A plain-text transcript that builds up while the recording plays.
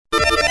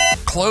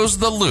Close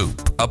the Loop,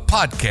 a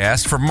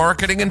podcast for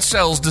marketing and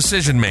sales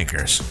decision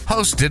makers,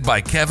 hosted by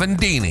Kevin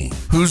Deeney,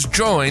 who's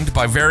joined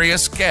by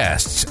various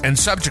guests and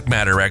subject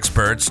matter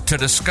experts to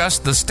discuss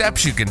the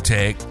steps you can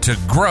take to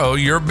grow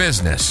your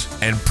business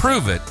and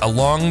prove it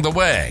along the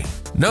way.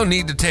 No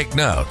need to take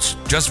notes.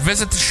 Just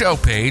visit the show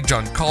page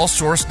on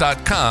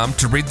callsource.com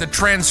to read the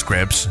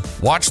transcripts,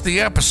 watch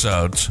the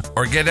episodes,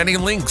 or get any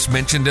links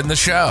mentioned in the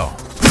show.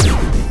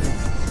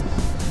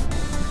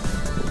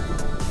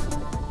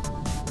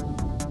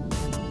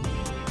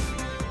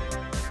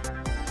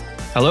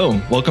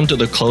 Hello, welcome to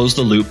the Close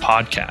the Loop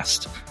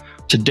podcast.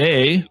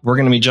 Today, we're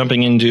going to be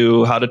jumping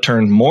into how to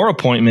turn more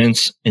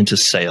appointments into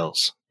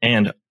sales.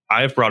 And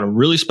I've brought a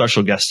really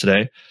special guest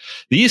today,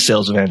 the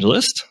sales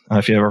evangelist,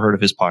 if you ever heard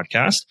of his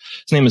podcast.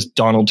 His name is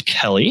Donald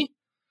Kelly.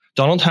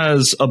 Donald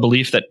has a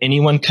belief that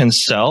anyone can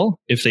sell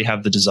if they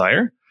have the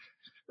desire.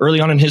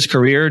 Early on in his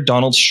career,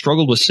 Donald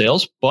struggled with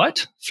sales,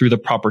 but through the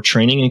proper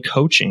training and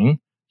coaching,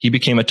 he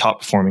became a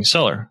top performing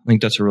seller. I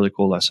think that's a really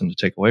cool lesson to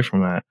take away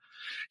from that.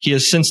 He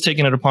has since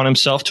taken it upon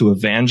himself to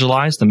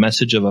evangelize the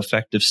message of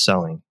effective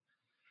selling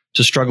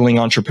to struggling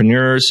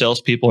entrepreneurs,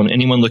 salespeople, and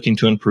anyone looking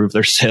to improve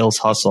their sales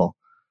hustle.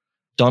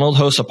 Donald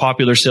hosts a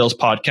popular sales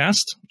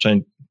podcast, which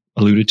I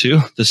alluded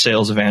to, The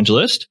Sales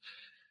Evangelist.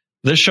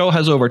 This show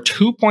has over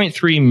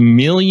 2.3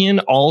 million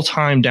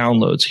all-time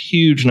downloads,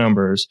 huge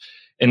numbers,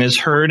 and is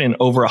heard in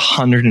over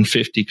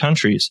 150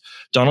 countries.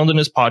 Donald and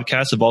his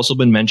podcast have also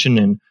been mentioned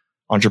in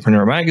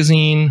Entrepreneur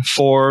Magazine,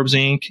 Forbes,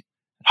 Inc.,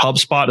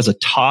 HubSpot as a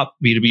top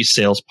B2B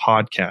sales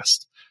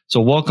podcast. So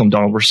welcome,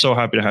 Donald. We're so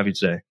happy to have you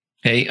today.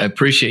 Hey, I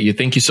appreciate you.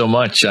 Thank you so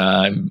much.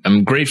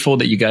 I'm grateful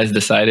that you guys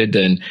decided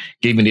and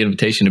gave me the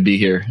invitation to be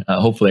here.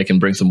 Hopefully I can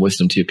bring some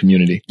wisdom to your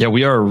community. Yeah,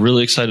 we are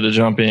really excited to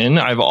jump in.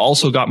 I've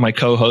also got my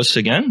co-host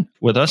again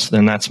with us,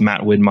 and that's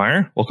Matt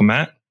Widmeyer. Welcome,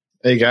 Matt.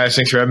 Hey, guys.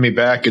 Thanks for having me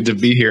back. Good to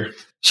be here.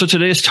 So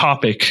today's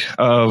topic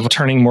of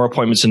turning more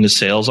appointments into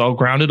sales, I'll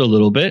ground it a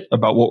little bit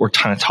about what we're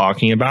kind of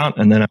talking about,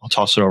 and then I'll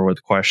toss it over with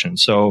a question.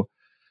 So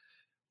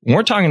when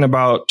we're talking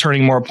about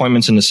turning more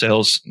appointments into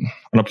sales,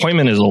 an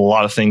appointment is a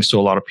lot of things to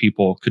a lot of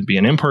people. Could be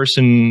an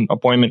in-person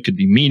appointment, could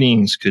be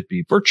meetings, could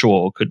be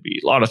virtual, could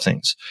be a lot of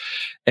things.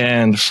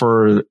 And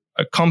for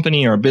a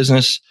company or a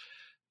business,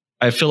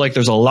 I feel like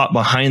there's a lot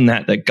behind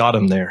that got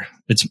them there.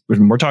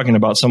 We're talking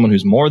about someone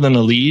who's more than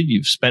a lead.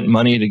 You've spent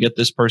money to get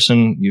this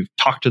person, you've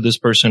talked to this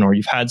person, or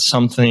you've had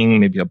something,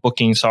 maybe a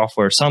booking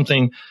software or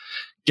something.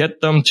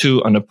 Get them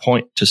to an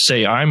appoint to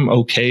say, I'm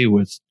okay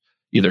with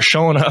either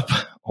showing up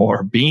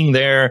or being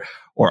there,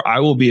 or I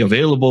will be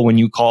available when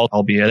you call.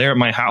 I'll be there at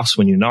my house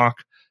when you knock.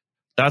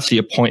 That's the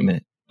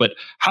appointment. But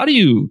how do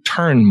you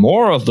turn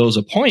more of those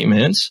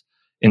appointments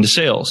into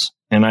sales?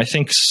 And I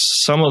think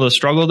some of the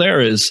struggle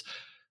there is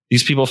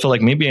these people feel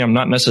like maybe I'm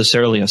not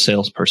necessarily a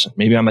salesperson.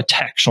 Maybe I'm a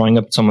tech showing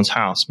up at someone's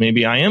house.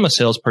 Maybe I am a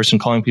salesperson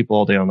calling people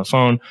all day on the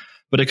phone.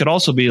 But it could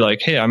also be like,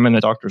 hey, I'm in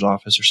a doctor's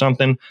office or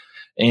something,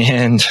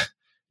 and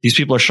these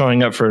people are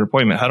showing up for an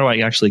appointment. How do I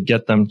actually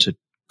get them to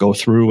go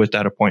through with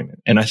that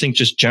appointment? And I think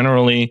just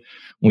generally,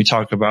 when we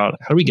talk about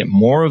how do we get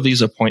more of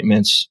these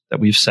appointments that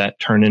we've set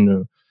turn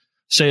into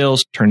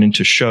sales, turn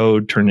into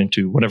showed, turn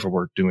into whatever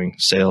we're doing,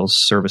 sales,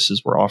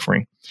 services we're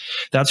offering.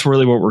 That's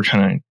really what we're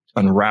trying to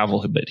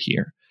unravel a bit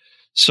here.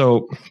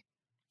 So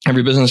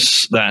every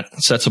business that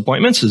sets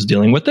appointments is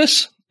dealing with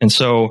this. And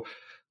so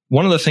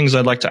one of the things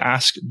I'd like to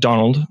ask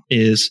Donald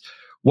is,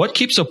 what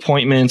keeps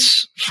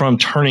appointments from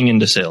turning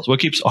into sales? What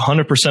keeps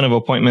 100% of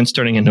appointments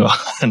turning into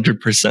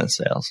 100%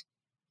 sales?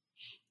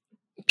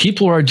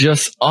 People are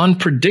just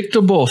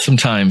unpredictable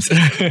sometimes.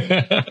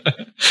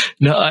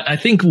 No, I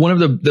think one of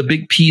the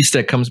big piece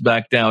that comes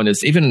back down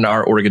is even in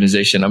our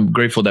organization, I'm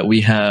grateful that we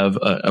have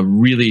a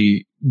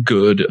really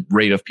good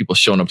rate of people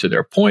showing up to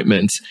their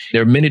appointments.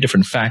 There are many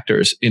different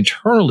factors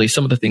internally.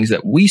 Some of the things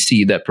that we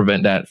see that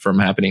prevent that from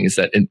happening is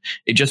that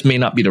it just may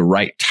not be the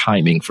right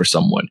timing for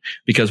someone,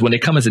 because when they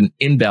come as an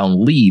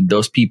inbound lead,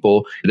 those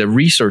people, they're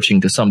researching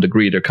to some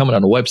degree. They're coming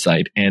on a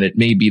website, and it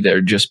may be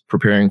they're just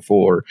preparing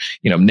for,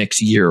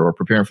 next year, or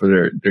preparing for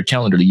their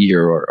calendar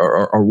year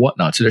or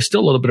whatnot. So there's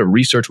still a little bit of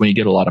research when you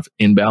get a lot of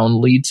inbound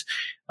leads.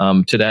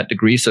 To that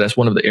degree. So that's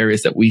one of the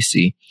areas that we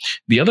see.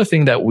 The other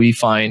thing that we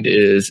find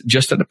is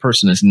just that the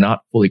person is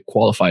not fully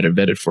qualified or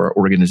vetted for our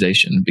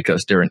organization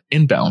because they're an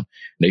inbound.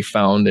 They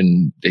found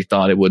and they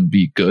thought it would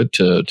be good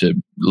to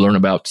learn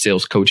about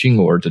sales coaching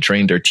or to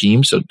train their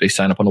team. So they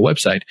sign up on the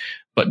website,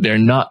 but they're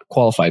not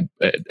qualified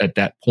at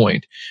that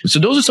point. So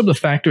those are some of the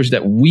factors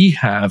that we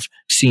have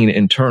seen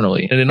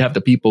internally. And then have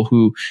the people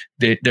who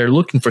they're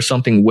looking for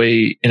something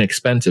way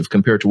inexpensive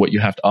compared to what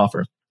you have to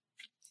offer.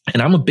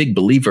 And I'm a big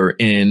believer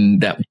in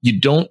that you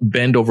don't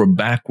bend over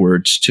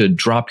backwards to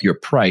drop your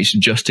price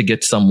just to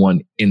get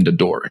someone in the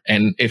door.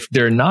 And if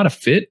they're not a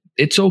fit,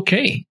 it's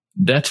okay.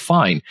 That's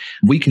fine.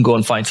 We can go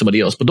and find somebody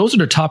else. But those are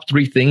the top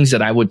 3 things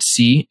that I would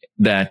see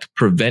that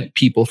prevent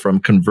people from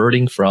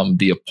converting from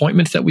the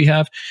appointments that we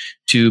have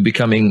to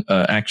becoming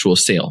an actual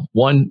sale.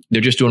 1,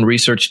 they're just doing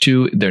research.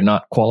 2, they're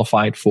not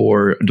qualified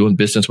for doing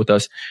business with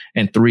us.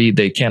 And 3,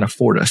 they can't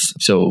afford us.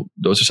 So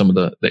those are some of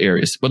the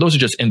areas. But those are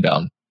just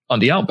inbound. On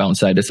the outbound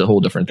side, it's a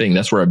whole different thing.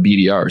 That's where our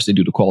BDRs, they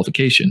do the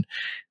qualification.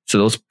 So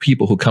those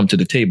people who come to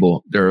the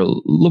table, they're a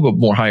little bit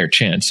more higher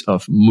chance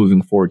of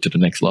moving forward to the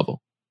next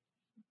level.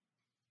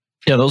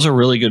 Yeah, those are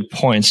really good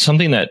points.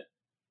 Something that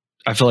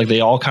I feel like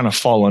they all kind of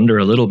fall under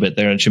a little bit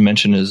there that you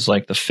mentioned is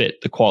like the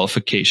fit, the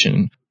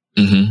qualification.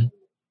 Mm-hmm.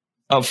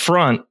 Up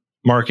front,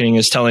 marketing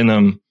is telling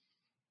them,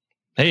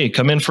 hey,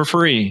 come in for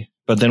free.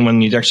 But then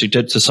when you actually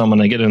get to someone,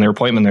 they get in their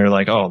appointment, they're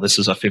like, oh, this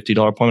is a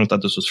 $50 appointment. I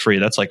thought this was free.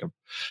 That's like a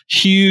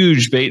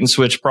huge bait and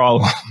switch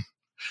problem.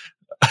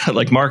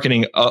 Like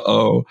marketing,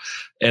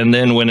 And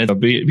then when it's a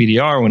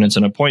BDR, when it's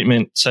an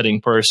appointment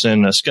setting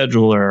person, a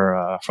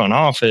scheduler, a front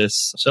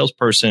office, a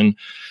salesperson,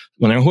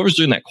 when whoever's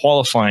doing that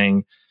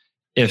qualifying,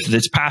 if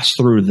it's passed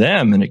through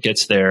them and it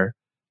gets there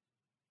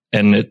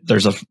and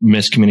there's a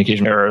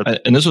miscommunication error.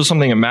 And this was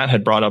something that Matt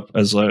had brought up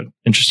as an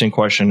interesting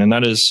question. And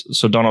that is,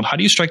 so Donald, how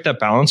do you strike that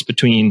balance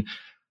between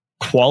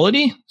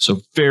quality? So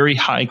very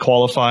high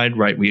qualified,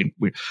 right? We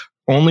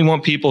only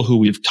want people who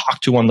we've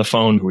talked to on the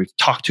phone, who we've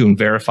talked to and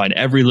verified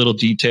every little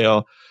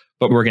detail,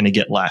 but we're going to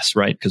get less,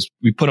 right? Because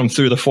we put them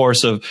through the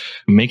force of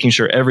making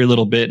sure every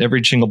little bit,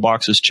 every single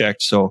box is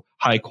checked. So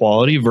high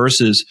quality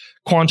versus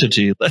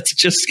quantity. Let's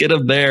just get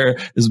them there,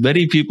 as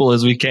many people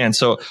as we can.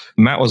 So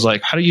Matt was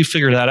like, how do you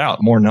figure that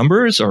out? More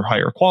numbers or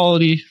higher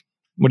quality?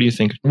 What do you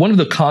think? One of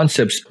the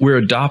concepts we're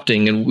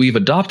adopting, and we've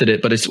adopted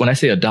it, but it's when I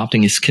say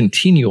adopting, it's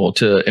continual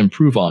to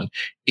improve on.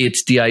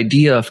 It's the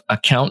idea of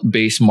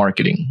account-based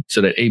marketing. So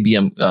that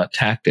ABM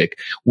tactic,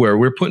 where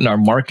we're putting our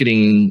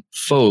marketing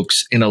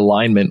folks in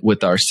alignment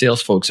with our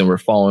sales folks, and we're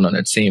following on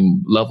that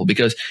same level.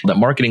 Because that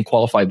marketing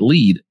qualified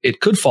lead, it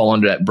could fall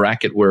under that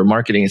bracket where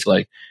marketing is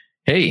like,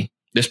 hey,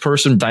 this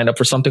person signed up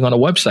for something on a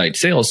website.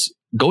 Sales,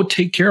 go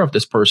take care of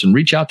this person,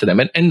 reach out to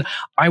them. And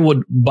I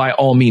would, by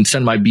all means,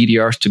 send my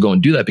BDRs to go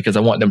and do that because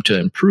I want them to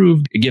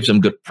improve. It gives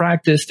them good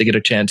practice. They get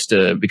a chance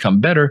to become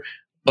better.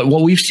 But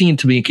what we've seen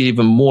to make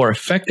even more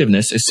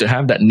effectiveness is to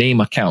have that name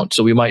account.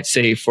 So we might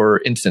say,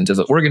 for instance, as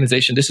an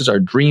organization, this is our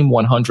Dream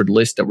 100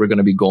 list that we're going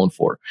to be going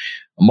for.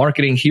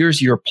 Marketing, here's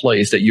your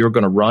plays that you're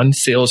going to run.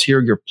 Sales, here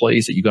are your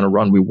plays that you're going to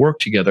run. We work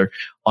together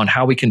on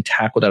how we can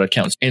tackle that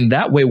account. And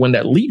that way, when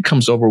that lead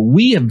comes over,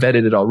 we have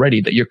vetted it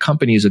already that your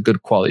company is a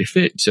good quality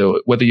fit.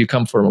 So whether you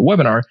come from a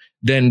webinar,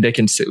 then they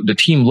can, the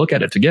team look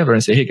at it together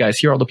and say, hey guys,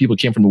 here are all the people who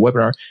came from the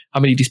webinar. How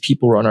many of these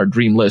people were on our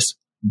dream list?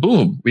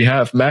 Boom, we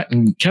have Matt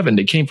and Kevin.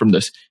 They came from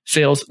this.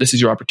 Sales, this is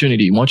your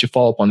opportunity. Why don't you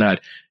follow up on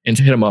that and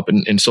hit them up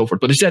and so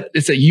forth. But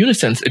it's a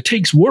unison. It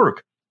takes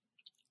work,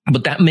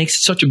 but that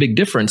makes such a big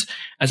difference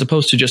as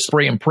opposed to just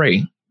spray and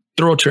pray.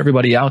 Throw it to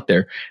everybody out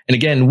there. And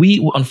again, we,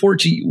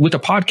 unfortunately, with a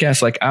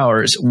podcast like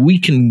ours, we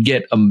can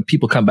get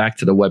people come back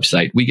to the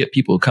website. We get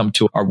people who come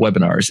to our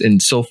webinars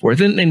and so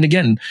forth. And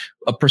again,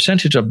 a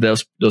percentage of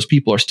those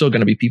people are still going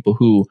to be people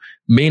who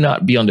may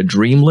not be on the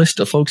dream list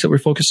of folks that we're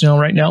focusing on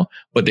right now,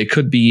 but they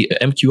could be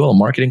MQL,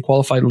 marketing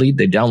qualified lead.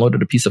 They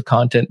downloaded a piece of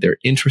content. They're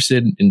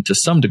interested in, to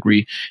some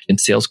degree, in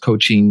sales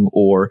coaching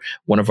or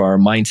one of our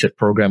mindset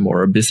program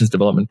or a business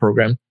development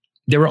program.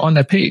 They were on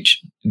that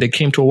page. They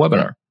came to a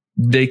webinar.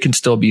 They can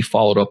still be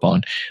followed up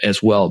on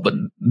as well. But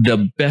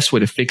the best way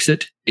to fix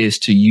it is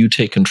to you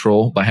take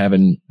control by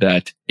having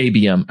that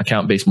ABM,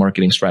 account-based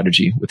marketing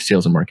strategy with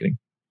sales and marketing.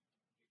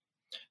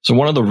 So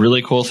one of the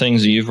really cool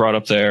things that you've brought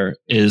up there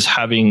is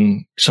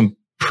having some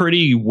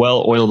pretty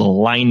well-oiled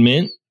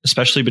alignment,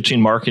 especially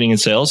between marketing and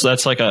sales.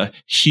 That's like a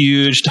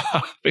huge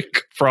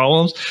topic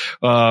problems.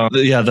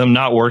 Them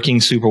not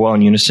working super well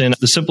in unison.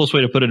 The simplest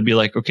way to put it would be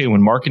like, okay,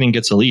 when marketing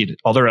gets a lead,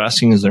 all they're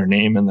asking is their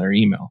name and their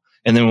email.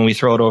 And then when we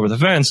throw it over the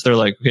fence, they're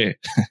like, okay,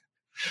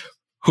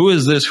 who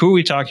is this? Who are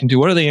we talking to?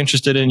 What are they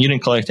interested in? You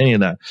didn't collect any of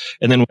that.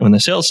 And then when the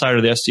sales side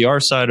or the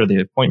SDR side or the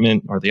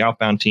appointment or the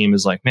outbound team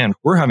is like, man,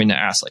 we're having to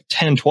ask like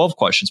 10, 12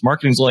 questions.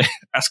 Marketing's like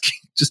asking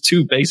just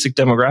 2 basic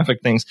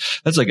demographic things.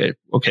 That's like,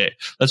 okay,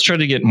 let's try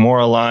to get more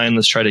aligned.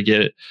 Let's try to get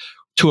it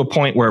to a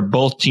point where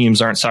both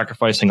teams aren't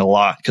sacrificing a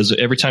lot. Because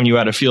every time you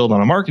add a field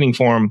on a marketing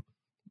form,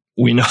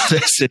 we know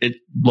this, it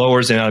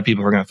lowers the amount of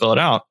people who are going to fill it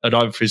out. It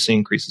obviously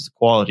increases the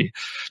quality.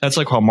 That's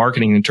like how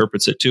marketing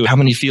interprets it too. How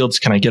many fields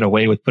can I get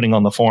away with putting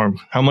on the form?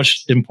 How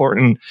much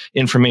important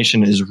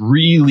information is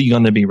really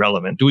going to be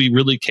relevant? Do we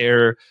really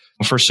care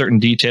for certain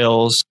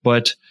details?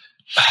 But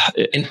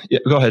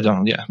go ahead,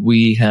 Donald. Yeah.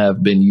 We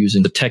have been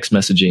using the text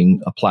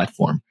messaging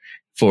platform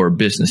for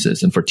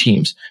businesses and for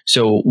teams.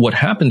 So what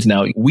happens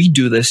now, we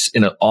do this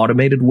in an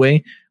automated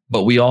way,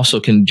 but we also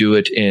can do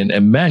it in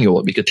a manual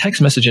way because text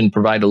messaging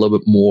provide a little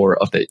bit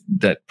more of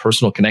that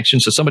personal connection.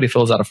 So somebody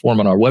fills out a form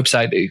on our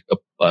website, they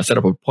set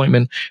up an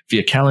appointment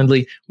via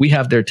Calendly. We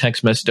have their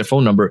text message, their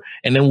phone number.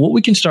 And then what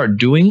we can start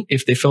doing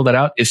if they fill that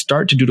out is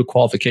start to do the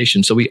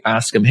qualification. So we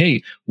ask them,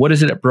 hey, what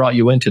is it that brought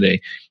you in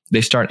today? They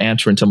start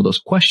answering some of those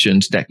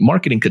questions that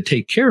marketing could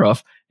take care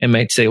of and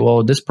might say,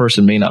 well, this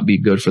person may not be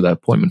good for the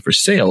appointment for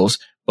sales,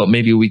 but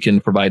maybe we can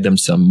provide them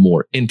some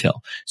more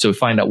intel. So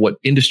find out what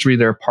industry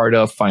they're a part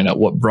of, find out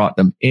what brought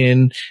them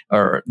in,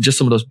 or just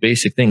some of those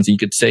basic things. And you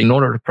could say, in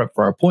order to prep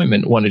for our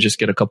appointment, want to just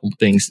get a couple of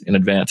things in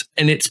advance.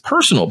 And it's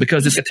personal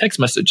because it's a text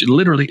message. It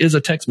literally is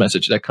a text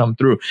message that come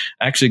through.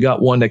 I actually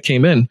got one that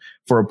came in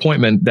for an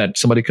appointment that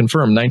somebody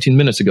confirmed 19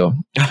 minutes ago.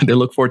 They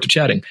look forward to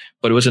chatting,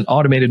 but it was an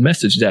automated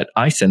message that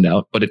I send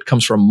out, but it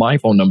comes from my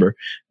phone number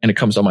and it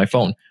comes on my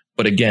phone.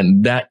 But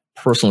again, that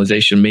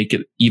personalization make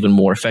it even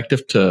more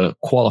effective to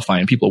qualify,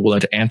 and people are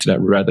willing to answer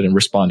that rather than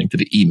responding to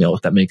the email,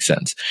 if that makes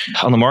sense.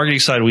 On the marketing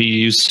side, we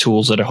use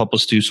tools that help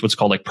us do what's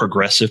called like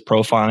progressive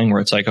profiling, where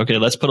it's like, okay,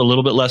 let's put a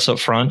little bit less up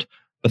front,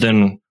 but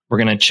then we're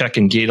going to check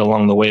and gate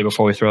along the way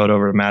before we throw it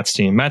over to Matt's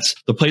team. Matt's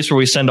the place where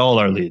we send all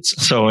our leads.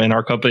 So in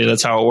our company,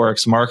 that's how it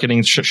works.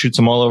 Marketing shoots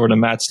them all over to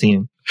Matt's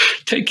team.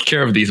 Take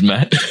care of these,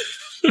 Matt.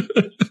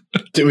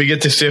 Do we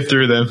get to sift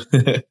through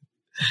them?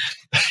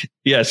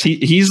 Yes,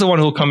 he's the one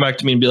who will come back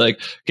to me and be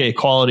like, okay,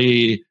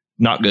 quality,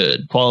 not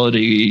good,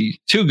 quality,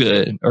 too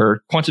good,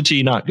 or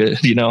quantity, not good,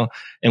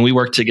 and we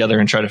work together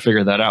and try to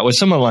figure that out with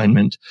some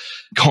alignment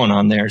going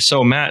on there.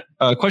 So Matt,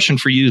 a question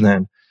for you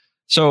then.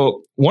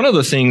 So one of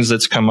the things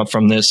that's come up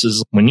from this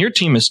is when your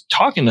team is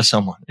talking to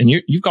someone and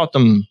you've got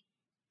them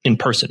in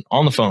person,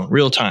 on the phone,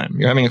 real time,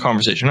 you're having a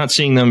conversation, you're not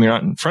seeing them, you're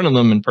not in front of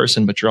them in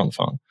person, but you're on the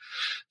phone.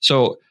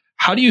 So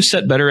how do you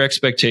set better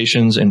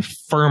expectations and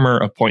firmer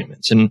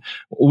appointments? And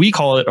we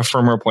call it a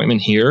firmer appointment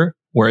here,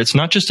 where it's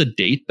not just a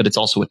date, but it's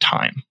also a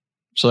time.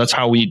 So that's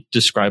how we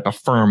describe a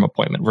firm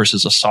appointment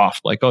versus a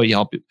soft, like, oh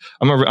yeah,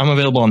 I'm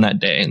available on that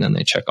day, and then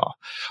they check off.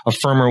 A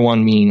firmer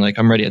one meaning like,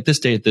 I'm ready at this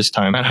day at this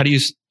time. How do you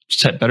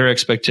set better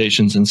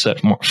expectations and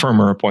set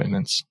firmer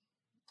appointments?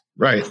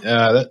 Right.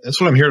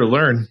 That's what I'm here to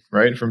learn,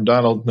 right? From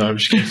Donald. No, I'm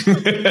just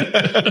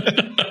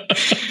kidding.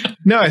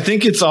 No, I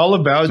think it's all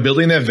about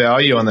building that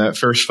value on that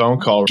first phone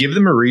call. Give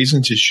them a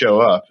reason to show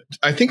up.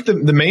 I think the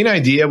main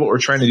idea of what we're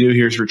trying to do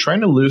here is we're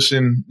trying to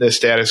loosen the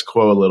status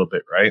quo a little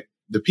bit, right?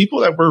 The people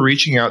that we're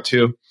reaching out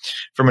to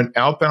from an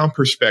outbound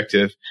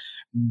perspective,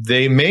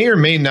 they may or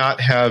may not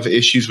have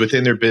issues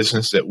within their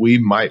business that we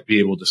might be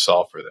able to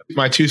solve for them.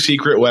 My two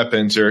secret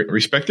weapons are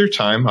respect their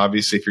time.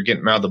 Obviously, if you're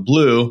getting them out of the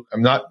blue,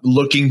 I'm not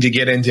looking to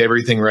get into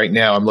everything right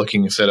now. I'm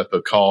looking to set up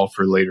a call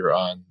for later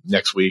on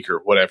next week or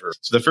whatever.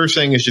 So the first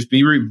thing is just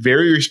be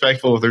very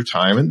respectful of their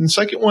time. And the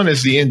second one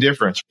is the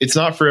indifference. It's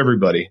not for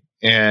everybody,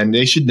 and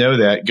they should know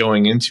that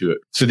going into it.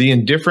 So the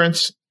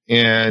indifference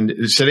and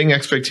setting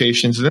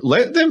expectations, and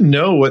let them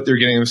know what they're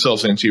getting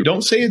themselves into.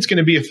 Don't say it's going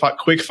to be a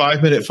quick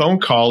 5-minute phone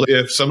call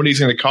if somebody's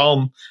going to call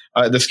them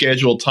the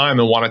scheduled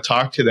time and want to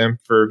talk to them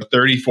for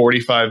 30,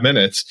 45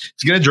 minutes.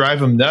 It's going to drive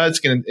them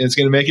nuts. It's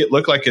going to make it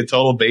look like a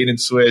total bait and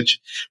switch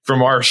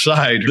from our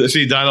side. I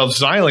see Donald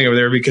smiling over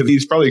there because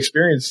he's probably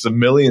experienced this a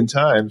million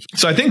times.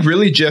 So I think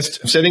really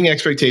just setting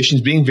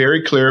expectations, being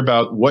very clear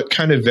about what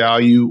kind of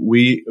value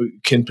we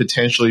can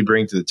potentially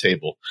bring to the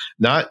table,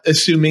 not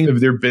assuming if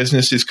their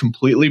business is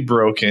completely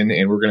broken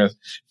and we're going to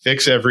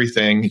fix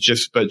everything,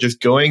 but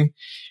just going,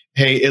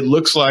 hey, it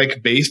looks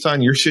like based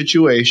on your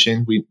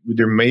situation,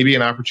 there may be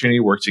an opportunity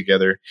to work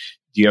together.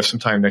 Do you have some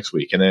time next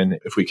week? And then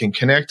if we can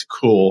connect,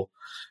 cool.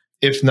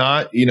 If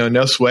not,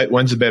 no sweat.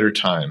 When's a better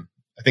time?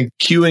 I think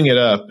queuing it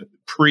up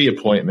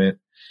pre-appointment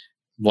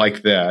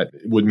like that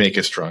would make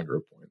a stronger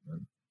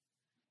appointment.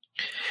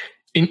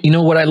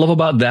 And what I love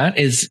about that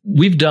is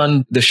we've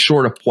done the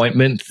short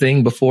appointment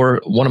thing before.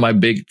 One of my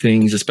big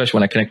things, especially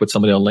when I connect with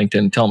somebody on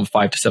LinkedIn, tell them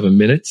 5 to 7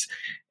 minutes.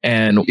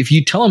 And if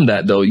you tell them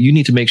that, though, you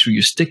need to make sure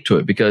you stick to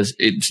it, because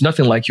it's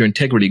nothing like your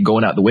integrity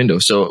going out the window.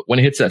 So when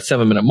it hits that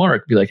 7-minute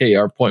mark, be like, hey,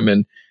 our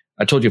appointment,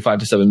 I told you 5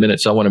 to 7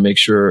 minutes. So I want to make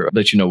sure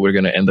that, we're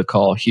going to end the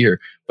call here.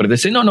 But if they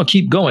say, no,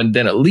 keep going,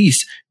 then at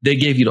least they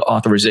gave you the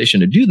authorization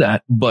to do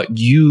that, but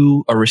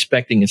you are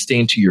respecting and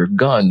staying to your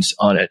guns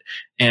on it.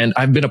 And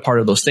I've been a part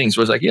of those things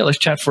where it's like, yeah, let's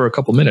chat for a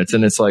couple minutes.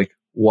 And it's like,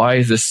 why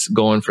is this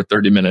going for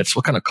 30 minutes?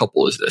 What kind of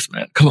couple is this,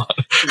 man? Come on.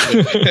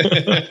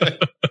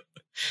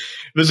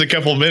 If there's a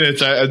couple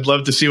minutes, I'd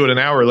love to see what an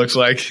hour looks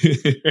like.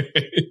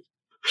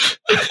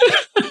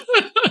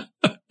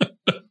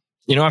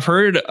 I've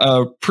heard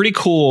a pretty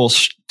cool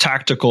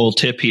tactical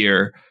tip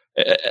here.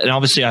 And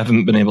obviously, I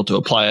haven't been able to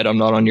apply it. I'm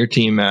not on your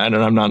team, Matt,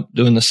 and I'm not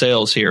doing the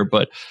sales here.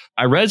 But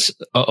I read...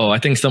 I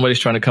think somebody's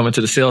trying to come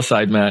into the sales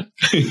side, Matt.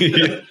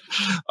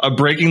 I'm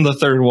breaking the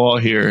third wall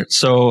here.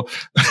 So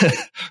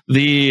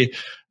the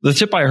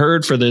tip I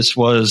heard for this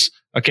was,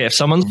 okay, if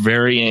someone's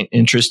very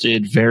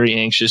interested, very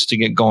anxious to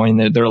get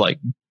going, they're like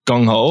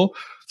gung-ho,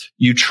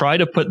 you try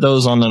to put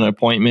those on an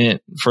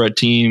appointment for a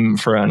team,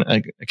 for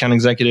an account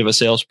executive, a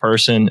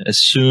salesperson, as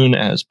soon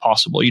as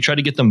possible. You try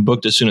to get them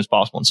booked as soon as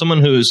possible. And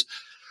someone who's,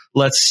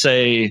 let's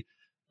say,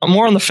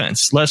 more on the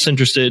fence, less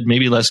interested,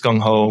 maybe less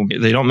gung-ho,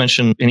 they don't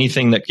mention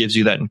anything that gives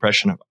you that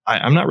impression of,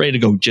 I'm not ready to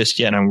go just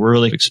yet. I'm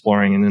really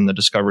exploring and in the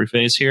discovery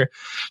phase here,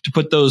 to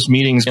put those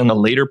meetings in the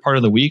later part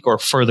of the week or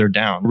further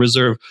down.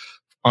 Reserve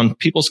on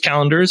people's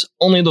calendars,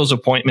 only those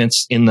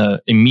appointments in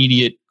the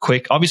immediate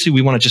quick. Obviously,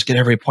 we want to just get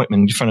every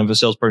appointment in front of a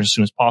salesperson as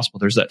soon as possible.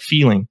 There's that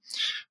feeling.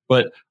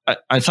 But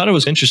I thought it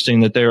was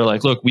interesting that they were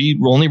like, look, we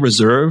only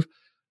reserve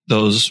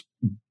those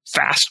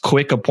fast,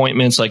 quick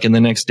appointments like in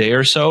the next day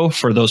or so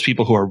for those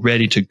people who are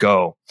ready to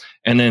go.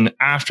 And then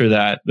after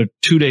that, the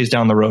 2 days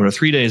down the road or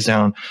 3 days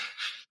down,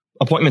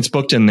 appointments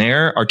booked in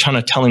there are kind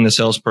of telling the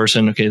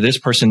salesperson, okay, this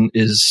person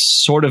is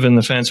sort of in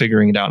the fence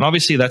figuring it out. And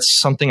obviously that's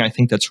something I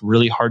think that's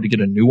really hard to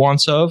get a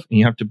nuance of. And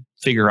you have to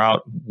figure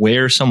out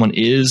where someone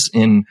is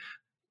in,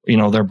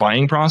 their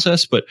buying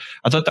process. But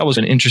I thought that was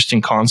an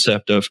interesting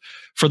concept of,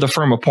 for the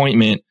firm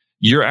appointment,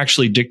 you're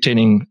actually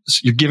dictating,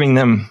 you're giving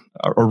them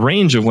a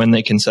range of when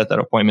they can set that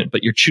appointment,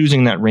 but you're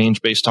choosing that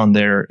range based on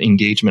their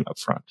engagement up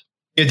front.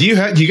 Yeah, do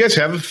you guys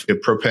have a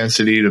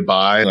propensity to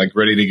buy, like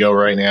ready to go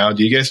right now?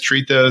 Do you guys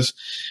treat those,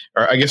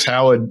 or I guess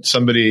how would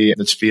somebody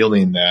that's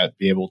fielding that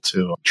be able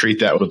to treat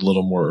that with a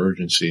little more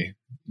urgency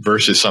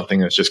versus something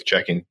that's just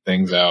checking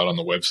things out on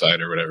the website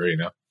or whatever,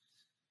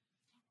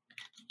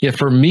 Yeah,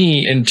 for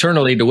me,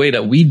 internally, the way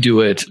that we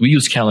do it, we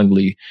use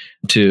Calendly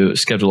to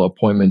schedule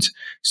appointments.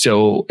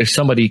 So if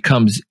somebody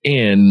comes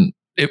in,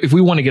 if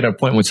we want to get an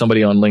appointment with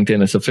somebody on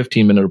LinkedIn, it's a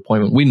 15-minute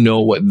appointment. We know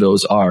what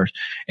those are.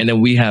 And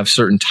then we have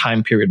certain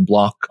time period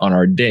block on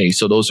our day.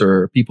 So those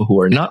are people who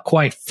are not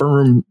quite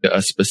firm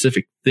a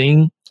specific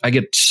thing. I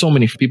get so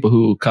many people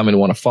who come and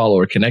want to follow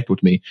or connect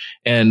with me.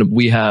 And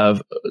we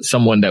have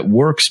someone that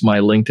works my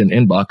LinkedIn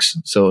inbox.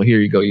 So here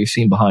you go. You've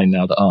seen behind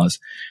now the Oz,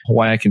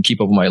 why I can keep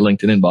up with my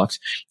LinkedIn inbox.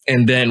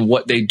 And then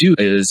what they do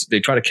is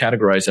they try to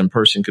categorize them.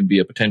 Person could be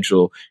a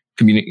potential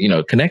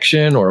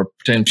connection or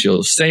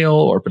potential sale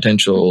or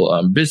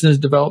potential business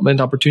development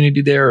opportunity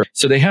there.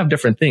 So they have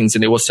different things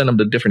and they will send them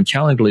the different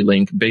Calendly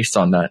link based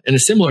on that. And a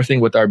similar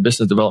thing with our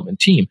business development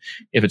team.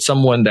 If it's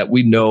someone that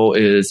we know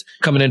is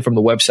coming in from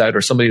the website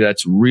or somebody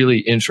that's really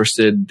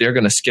interested, they're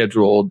going to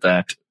schedule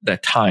that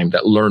time,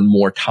 that learn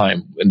more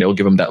time, and they'll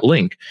give them that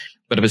link.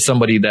 But if it's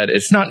somebody that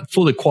is not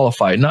fully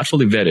qualified, not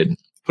fully vetted,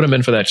 put them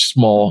in for that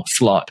small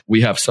slot.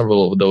 We have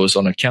several of those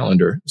on a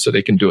calendar so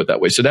they can do it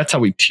that way. So that's how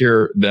we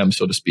tier them,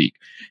 so to speak.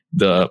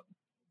 The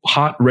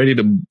hot, ready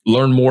to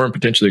learn more and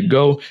potentially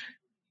go.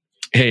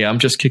 Hey, I'm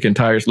just kicking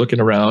tires,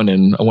 looking around,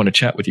 and I want to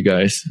chat with you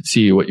guys,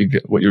 see what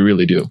you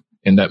really do.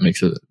 And that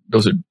makes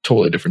those are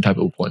totally different type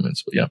of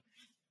appointments. But yeah.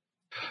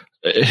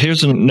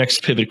 Here's the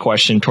next pivot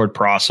question toward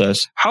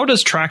process. How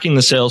could tracking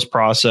the sales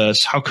process,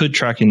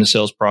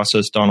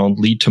 Donald,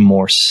 lead to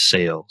more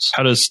sales?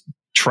 How does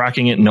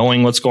tracking it,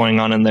 knowing what's going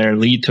on in there,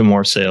 lead to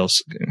more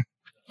sales?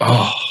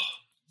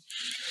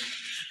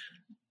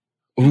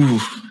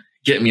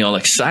 Get me all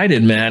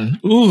excited, man.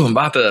 I'm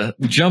about to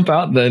jump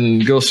out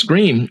and go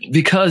scream,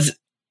 because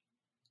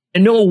I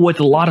know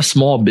with a lot of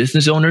small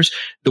business owners,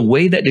 the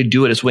way that they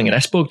do it is winging. I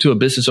spoke to a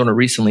business owner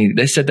recently.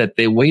 They said that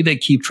the way they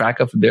keep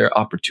track of their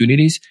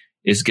opportunities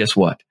is, guess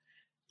what?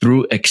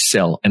 Through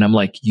Excel. And I'm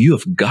like, you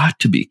have got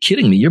to be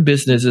kidding me. Your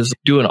business is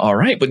doing all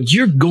right, but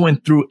you're going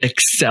through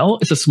Excel.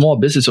 It's a small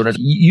business owner.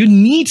 You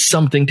need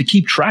something to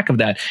keep track of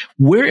that.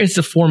 Where is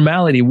the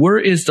formality? Where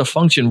is the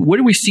function? Where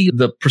do we see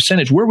the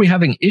percentage? Where are we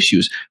having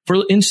issues?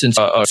 For instance,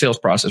 a sales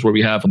process where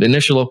we have the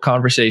initial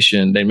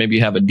conversation, then maybe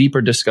you have a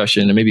deeper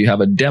discussion, and maybe you have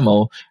a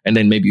demo, and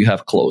then maybe you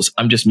have close.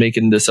 I'm just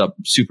making this up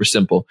super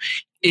simple.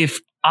 If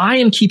I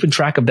am keeping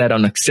track of that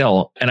on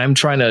Excel and I'm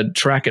trying to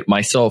track it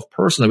myself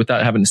personally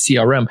without having a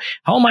CRM,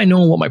 how am I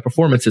knowing what my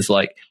performance is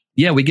like?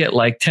 Yeah, we get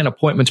like 10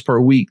 appointments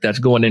per week that's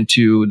going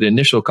into the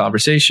initial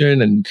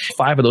conversation, and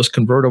 5 of those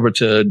convert over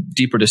to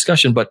deeper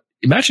discussion. But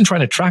imagine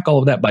trying to track all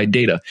of that by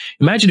data.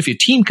 Imagine if your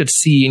team could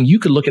see and you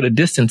could look at a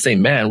distance and say,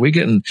 man, we're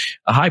getting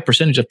a high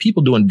percentage of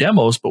people doing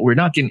demos, but we're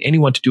not getting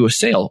anyone to do a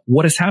sale.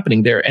 What is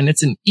happening there? And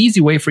it's an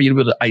easy way for you to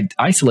be able to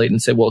isolate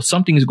and say, well,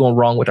 something is going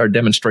wrong with our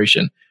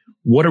demonstration.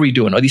 What are we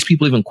doing? Are these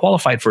people even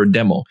qualified for a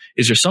demo?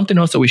 Is there something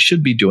else that we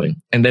should be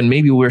doing? And then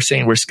maybe we're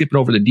saying we're skipping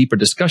over the deeper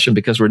discussion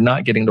because we're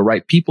not getting the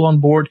right people on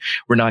board.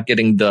 We're not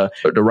getting the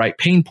right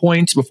pain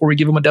points before we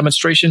give them a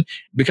demonstration,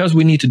 because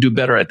we need to do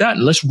better at that.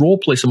 And let's role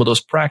play some of those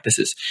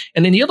practices.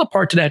 And then the other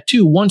part to that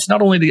too, once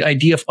not only the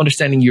idea of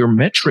understanding your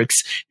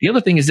metrics, the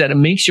other thing is that it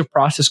makes your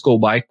process go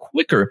by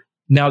quicker.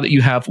 Now that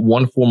you have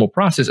one formal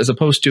process, as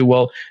opposed to,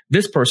 well,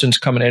 this person's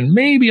coming in,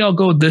 maybe I'll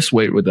go this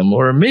way with them,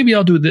 or maybe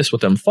I'll do this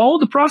with them. Follow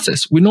the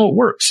process. We know it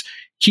works.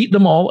 Keep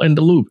them all in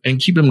the loop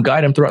and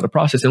guide them throughout the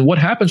process. And what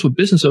happens with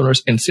business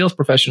owners and sales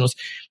professionals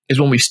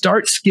is when we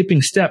start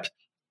skipping steps,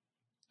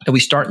 and we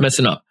start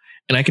messing up.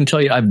 And I can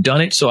tell you, I've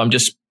done it. So I'm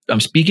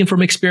speaking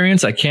from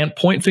experience. I can't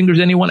point fingers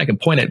at anyone. I can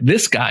point at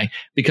this guy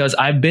because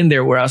I've been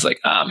there where I was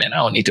like, man, I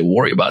don't need to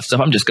worry about stuff.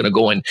 I'm just going to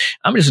go in.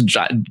 I'm just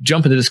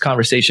jump into this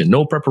conversation.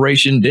 No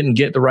preparation, didn't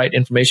get the right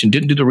information,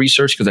 didn't do the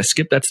research because I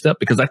skipped that step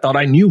because I thought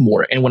I knew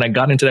more. And when I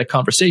got into that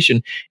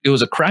conversation, it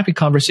was a crappy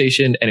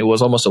conversation, and it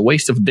was almost a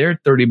waste of their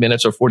 30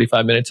 minutes or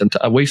 45 minutes and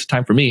a waste of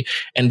time for me.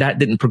 And that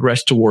didn't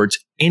progress towards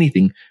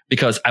anything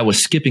because I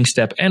was skipping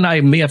step and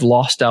I may have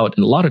lost out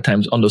a lot of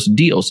times on those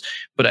deals.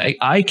 But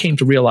I came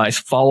to realize,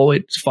 follow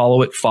it.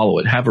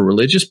 Have a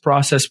religious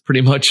process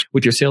pretty much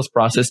with your sales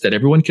process that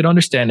everyone can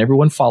understand,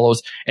 everyone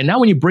follows. And now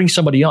when you bring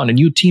somebody on, a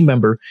new team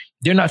member,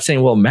 they're not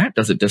saying, well, Matt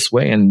does it this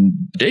way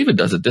and David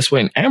does it this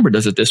way and Amber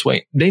does it this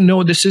way. They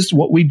know this is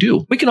what we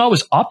do. We can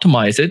always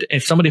optimize it.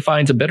 If somebody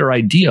finds a better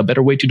idea, a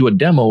better way to do a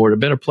demo or a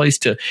better place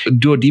to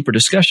do a deeper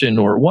discussion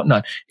or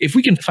whatnot, if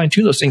we can fine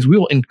tune those things, we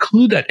will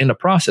include that in the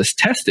process,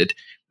 test it.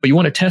 But you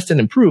want to test and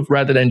improve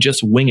rather than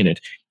just winging it.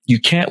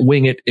 You can't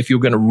wing it if you're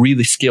going to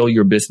really scale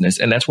your business.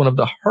 And that's one of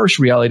the harsh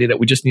reality that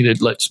we just need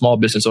to let small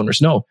business owners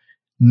know.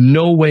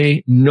 No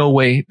way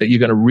that you're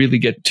going to really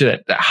get to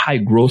that high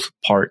growth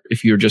part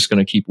if you're just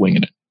going to keep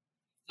winging it.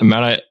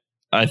 Matt,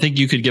 I think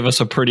you could give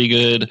us a pretty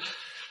good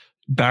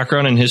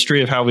background and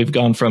history of how we've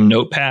gone from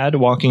Notepad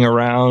walking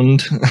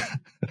around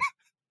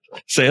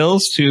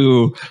sales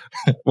to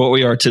what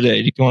we are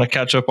today. Do you want to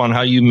catch up on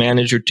how you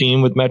manage your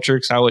team with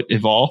metrics, how it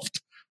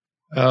evolved?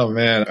 Oh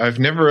man, I've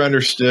never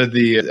understood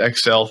the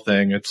Excel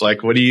thing. It's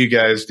like, what do you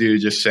guys do?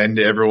 Just send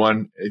to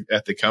everyone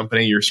at the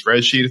company your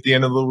spreadsheet at the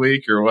end of the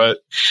week or what?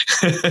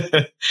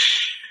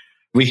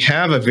 We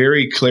have a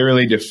very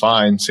clearly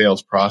defined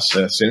sales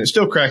process and it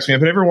still cracks me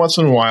up. And every once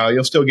in a while,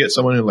 you'll still get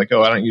someone who's like,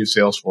 oh, I don't use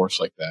Salesforce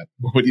like that.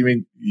 What do you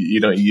mean you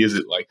don't use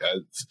it like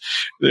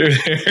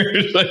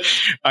that? Like,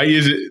 I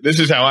use it. This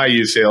is how I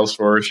use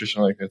Salesforce or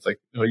something like that. It's like,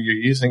 oh, you're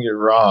using it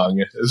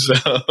wrong.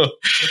 So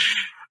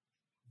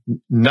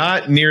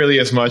not nearly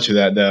as much of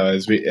that though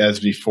as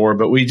before,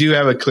 but we do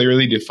have a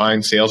clearly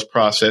defined sales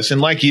process.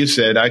 And like you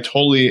said,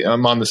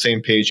 I'm on the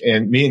same page.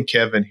 And me and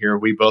Kevin here,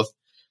 we both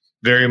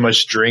very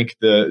much drink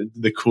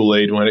the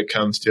Kool-Aid when it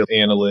comes to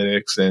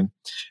analytics and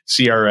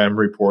CRM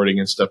reporting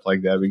and stuff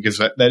like that, because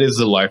that is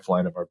the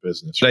lifeline of our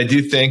business. But I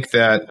do think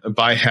that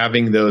by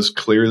having those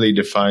clearly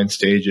defined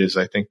stages,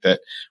 I think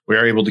that we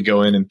are able to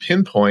go in and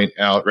pinpoint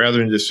out rather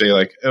than just say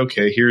like,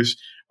 okay, here's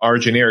our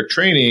generic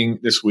training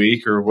this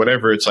week or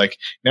whatever. It's like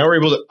now we're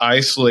able to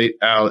isolate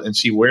out and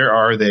see where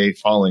are they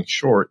falling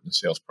short in the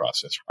sales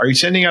process. Are you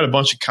sending out a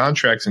bunch of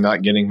contracts and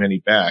not getting many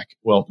back?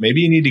 Well,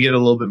 maybe you need to get a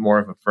little bit more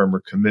of a firmer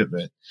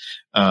commitment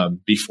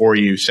before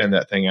you send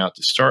that thing out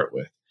to start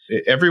with.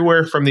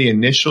 Everywhere from the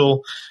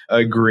initial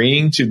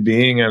agreeing to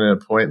being on an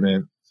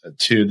appointment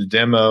to the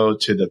demo,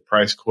 to the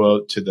price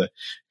quote, to the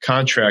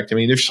contract. I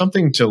mean, there's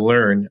something to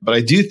learn, but I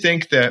do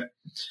think that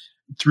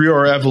through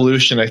our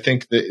evolution, I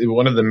think that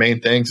one of the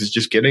main things is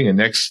just getting a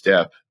next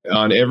step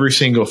on every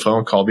single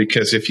phone call,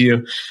 because if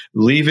you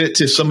leave it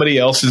to somebody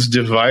else's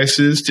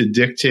devices to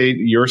dictate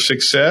your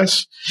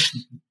success,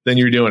 then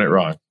you're doing it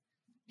wrong.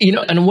 You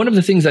know, and one of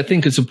the things I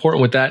think is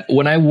important with that,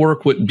 when I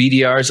work with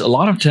BDRs, a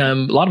lot of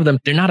them,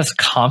 they're not as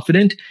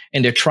confident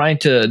and they're trying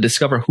to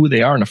discover who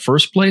they are in the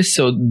first place.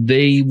 So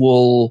they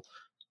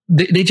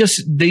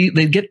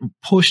get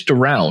pushed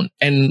around.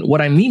 And what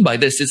I mean by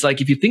this is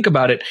like, if you think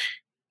about it,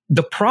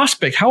 the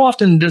prospect, how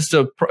often does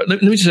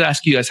let me just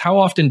ask you guys, how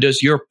often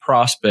does your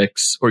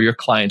prospects or your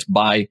clients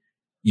buy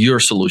your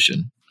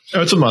solution?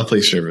 Oh, it's a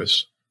monthly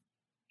service.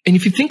 And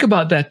if you think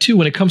about that too,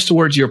 when it comes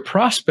towards your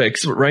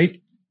prospects, right?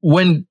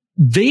 When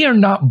they are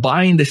not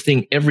buying this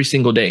thing every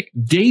single day,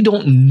 they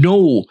don't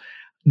know.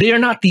 They are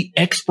not the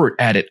expert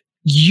at it.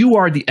 You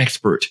are the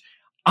expert.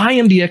 I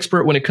am the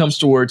expert when it comes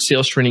towards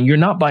sales training. You're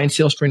not buying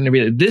sales training every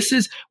day. This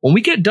is when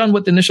we get done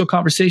with the initial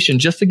conversation,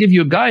 just to give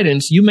you a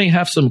guidance, you may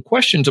have some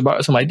questions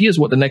about some ideas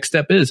what the next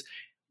step is.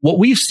 What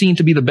we've seen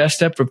to be the best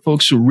step for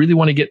folks who really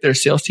want to get their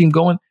sales team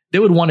going, they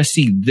would want to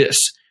see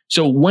this.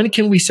 So when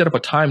can we set up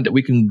a time that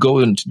we can go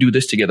and do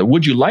this together?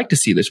 Would you like to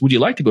see this? Would you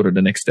like to go to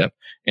the next step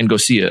and go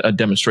see a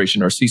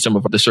demonstration or see some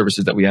of the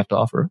services that we have to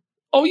offer?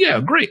 Oh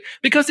yeah, great.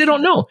 Because they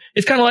don't know.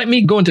 It's kind of like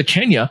me going to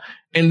Kenya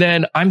and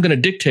then I'm going to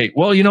dictate,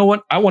 well, you know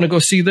what? I want to go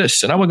see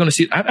this and I want to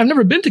see, I've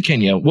never been to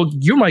Kenya. Well,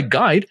 you're my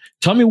guide.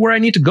 Tell me where I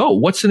need to go.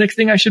 What's the next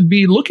thing I should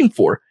be looking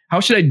for? How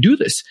should I do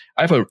this?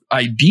 I have an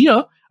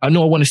idea. I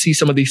know I want to see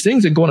some of these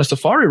things and go on a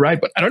safari ride,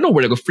 but I don't know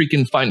where to go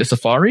freaking find a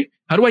safari.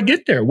 How do I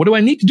get there? What do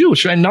I need to do?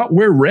 Should I not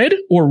wear red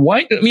or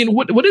white? I mean,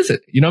 what is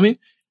it? You know what I mean?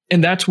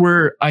 And that's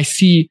where I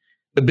see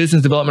the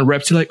business development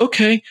reps are like,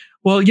 okay,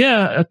 well,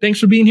 yeah, thanks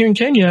for being here in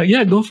Kenya.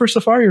 Yeah, go for a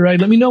safari ride.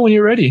 Let me know when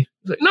you're ready.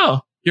 It's like,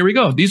 no, here we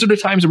go. These are the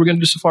times that we're going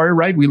to do safari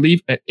ride. We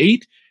leave at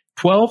 8,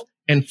 12,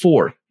 and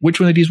 4. Which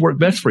one of these work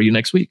best for you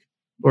next week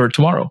or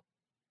tomorrow?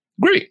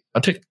 Great.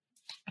 I'll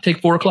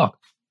take 4 o'clock.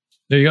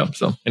 There you go.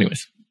 So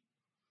anyways.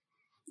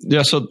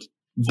 Yeah. So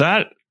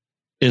that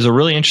is a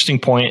really interesting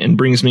point and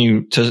brings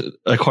me to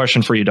a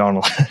question for you,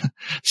 Donald.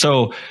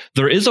 So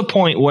there is a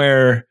point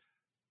where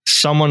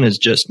someone is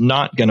just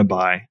not going to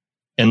buy.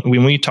 And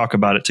when we talk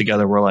about it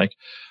together, we're like,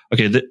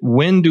 okay,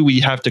 when do we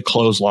have to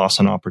close loss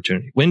on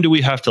opportunity? When do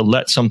we have to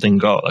let something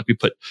go? Like we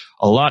put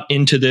a lot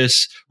into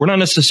this. We're not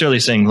necessarily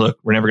saying, look,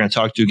 we're never going to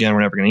talk to you again.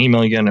 We're never going to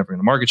email you again. Never going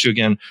to market you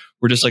again.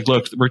 We're just like,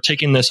 look, we're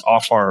taking this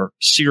off our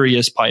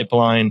serious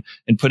pipeline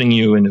and putting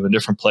you into a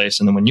different place.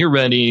 And then when you're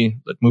ready,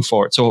 let's move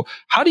forward. So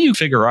how do you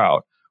figure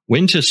out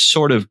when to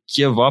sort of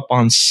give up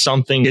on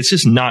something. It's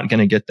just not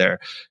going to get there.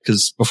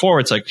 Because before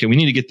it's like, okay, we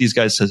need to get these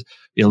guys to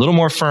be a little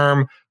more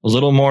firm, a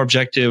little more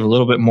objective, a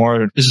little bit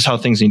more, this is how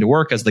things need to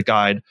work as the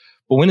guide.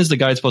 But when is the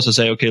guide supposed to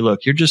say, okay,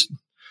 look,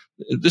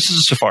 this is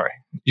a safari.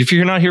 If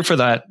you're not here for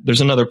that, there's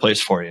another place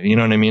for you. You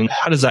know what I mean?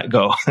 How does that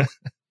go?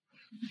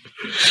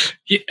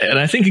 Yeah, and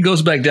I think it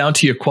goes back down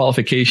to your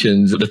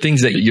qualifications, the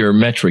things that your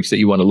metrics that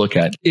you want to look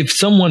at. If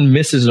someone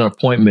misses an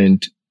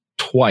appointment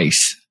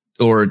twice,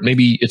 or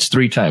maybe it's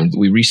 3 times,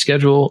 we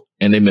reschedule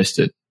and they missed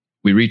it.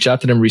 We reach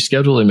out to them,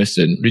 reschedule, they missed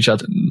it. Reach out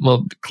to them.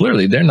 Well,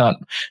 clearly they're not,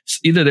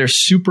 either they're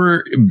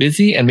super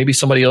busy and maybe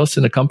somebody else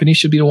in the company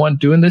should be the one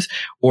doing this,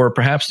 or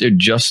perhaps they're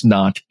just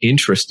not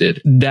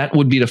interested. That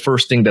would be the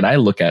first thing that I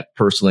look at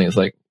personally. It's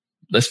like,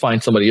 let's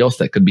find somebody else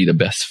that could be the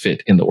best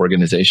fit in the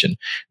organization.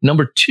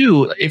 Number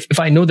 2, if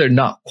I know they're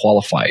not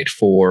qualified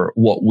for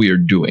what we're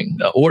doing,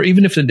 or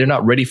even if they're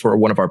not ready for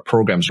one of our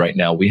programs right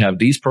now, we have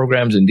these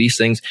programs and these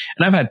things.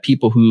 And I've had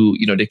people who,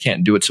 they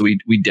can't do it. So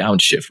we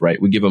downshift,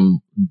 right? We give them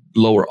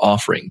lower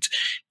offerings.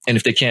 And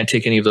if they can't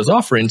take any of those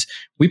offerings,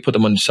 we put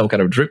them on some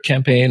kind of drip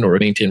campaign or a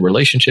maintain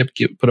relationship,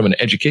 put them in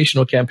an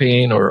educational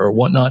campaign or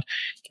whatnot.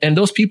 And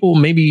those people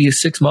maybe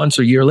 6 months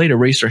or a year later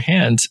raise their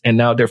hands and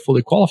now they're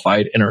fully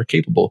qualified and are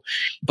capable.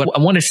 But I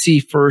want to see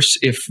first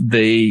if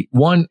they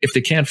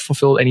can't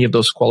fulfill any of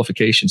those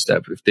qualification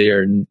steps, if they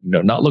are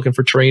not looking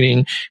for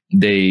training,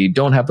 they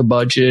don't have the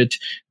budget,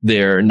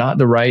 they're not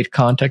the right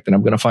contact, then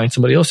I'm going to find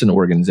somebody else in the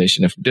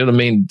organization. If they're the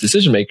main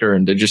decision maker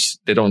and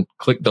they don't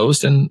click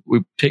those, then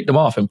we take them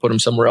off and put them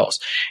somewhere else.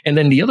 And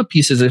then the other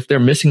piece is if they're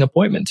missing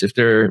appointments, if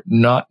they're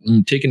not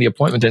taking the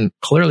appointment, then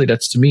clearly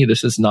that's, to me,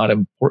 this is not of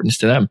importance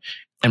to them.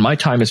 And my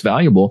time is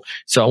valuable.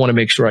 So I want to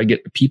make sure I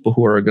get the people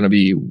who are going to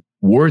be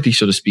worthy,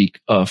 so to speak,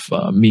 of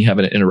me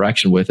having an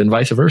interaction with, and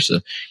vice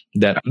versa,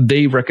 that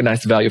they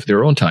recognize the value of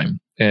their own time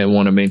and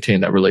want to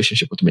maintain that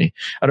relationship with me.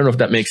 I don't know if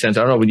that makes sense.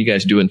 I don't know what you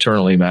guys do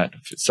internally, Matt,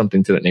 if it's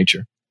something to that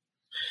nature.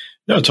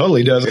 No, it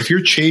totally does. If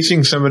you're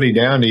chasing somebody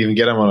down to even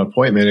get them on an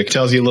appointment, it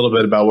tells you a little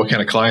bit about what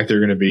kind of client they're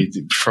going to be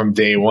from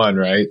day one,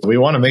 right? We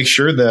want to make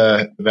sure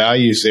the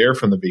value is there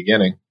from the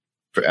beginning.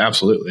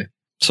 Absolutely.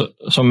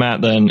 So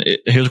Matt, then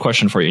here's a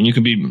question for you, and you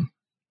can be,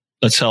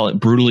 let's tell it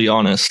brutally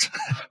honest.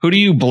 Who do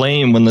you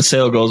blame when the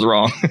sale goes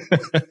wrong?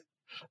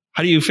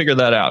 How do you figure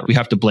that out? We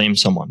have to blame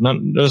someone.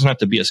 It doesn't have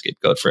to be a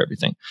scapegoat for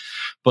everything,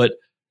 but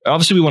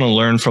obviously we want to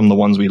learn from the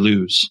ones we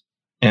lose,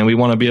 and we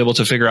want to be able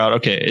to figure out,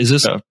 okay, is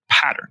this a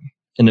pattern?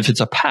 And if it's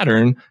a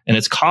pattern and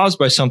it's caused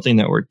by something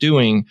that we're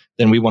doing,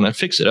 then we want to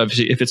fix it.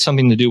 Obviously, if it's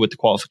something to do with the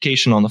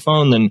qualification on the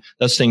phone, then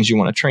that's things you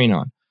want to train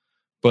on.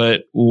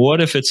 But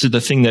what if it's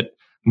the thing that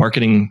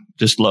marketing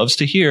just loves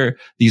to hear?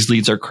 These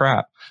leads are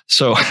crap.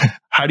 So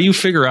how do you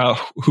figure out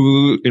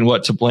who and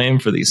what to blame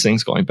for these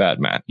things going bad,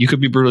 Matt? You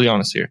could be brutally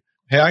honest here.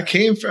 Hey,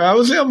 I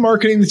was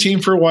marketing the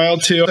team for a while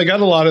too. I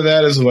got a lot of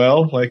that as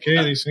well. Like,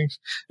 hey, these things,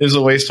 this is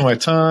a waste of my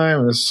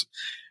time.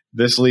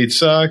 This lead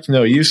sucked.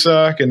 No, you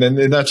suck. And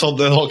then that's all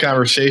the whole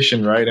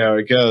conversation, right? How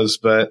it goes.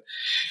 But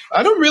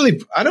I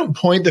don't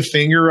point the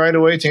finger right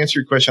away to answer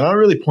your question. I don't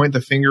really point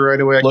the finger right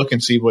away. I look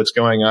and see what's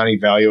going on,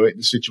 evaluate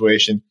the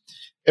situation.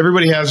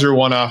 Everybody has their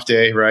one-off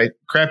day, right?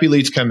 Crappy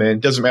leads come in.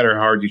 Doesn't matter how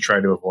hard you try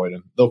to avoid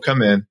them. They'll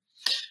come in.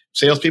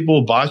 Salespeople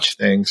will botch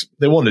things.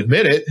 They won't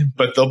admit it,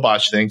 but they'll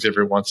botch things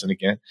every once and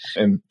again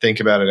and think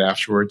about it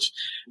afterwards.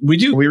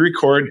 We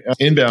record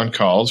inbound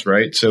calls,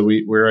 right? So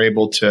we're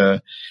able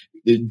to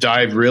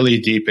dive really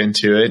deep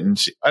into it. And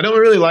I don't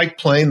really like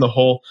playing the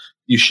whole,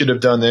 you should have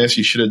done this,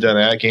 you should have done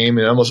that game.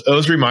 It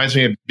always reminds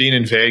me of being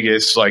in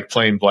Vegas, like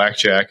playing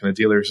blackjack, and the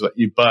dealer's like,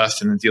 you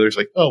bust, and the dealer's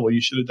like, oh, well,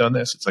 you should have done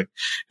this. It's like,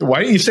 why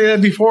didn't you say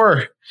that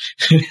before?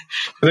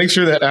 Thanks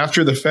for that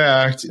after the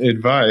fact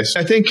advice.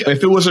 I think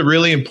if it was a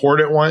really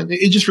important one,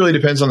 it just really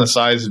depends on the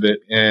size of it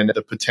and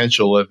the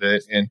potential of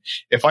it. And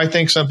if I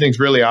think something's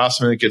really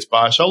awesome and it gets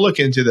botched, I'll look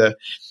into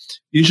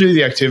usually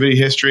the activity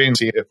history and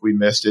see if we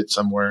missed it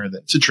somewhere.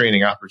 That's a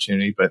training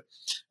opportunity. But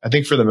I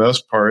think for the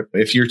most part,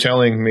 if you're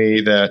telling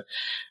me that,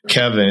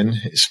 Kevin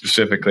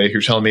specifically, if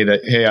you're telling me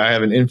that, hey, I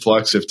have an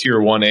influx of tier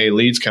 1A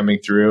leads coming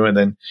through, and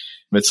then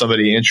it's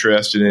somebody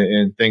interested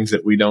in things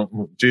that we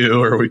don't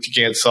do or we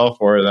can't sell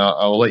for, then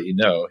I'll let you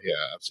know. Yeah,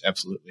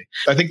 absolutely.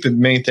 I think the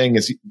main thing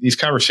is these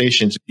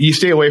conversations, you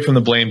stay away from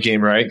the blame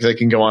game, right? Because they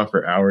can go on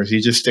for hours. You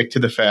just stick to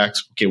the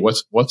facts. Okay,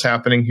 what's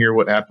happening here?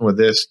 What happened with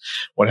this?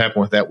 What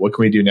happened with that? What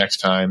can we do next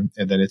time?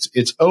 And then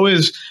it's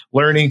always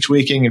learning,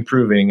 tweaking,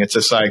 improving. It's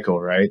a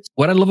cycle, right?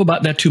 What I love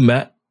about that too,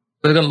 Matt,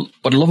 what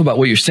I love about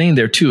what you're saying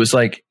there too is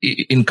like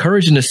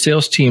encouraging the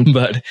sales team,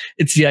 but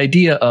it's the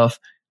idea of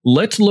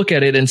let's look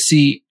at it and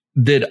see,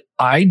 did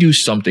I do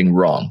something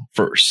wrong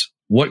first?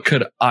 What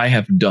could I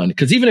have done?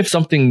 Because even if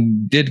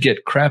something did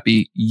get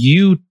crappy,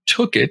 you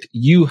took it,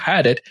 you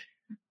had it.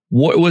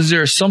 Was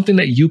there something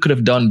that you could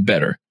have done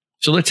better?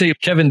 So let's say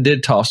Kevin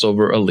did toss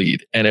over a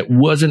lead and it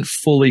wasn't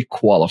fully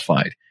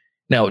qualified.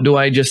 Now, do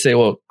I just say,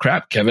 well,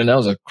 crap, Kevin, that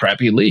was a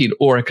crappy lead?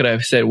 Or could I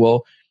have said,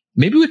 well,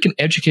 maybe we can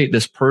educate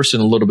this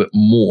person a little bit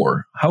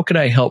more. How can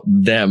I help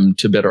them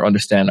to better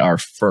understand our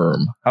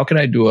firm? How can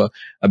I do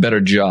a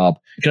better job?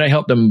 Can I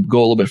help them go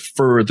a little bit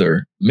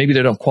further? Maybe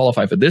they don't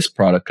qualify for this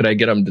product. Could I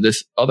get them to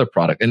this other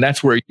product? And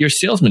that's where your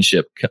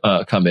salesmanship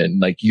come in,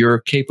 like your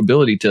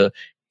capability to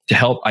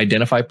help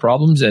identify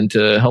problems and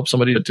to help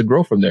somebody to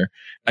grow from there.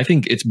 I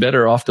think it's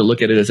better off to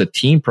look at it as a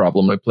team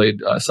problem. I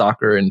played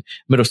soccer in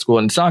middle school,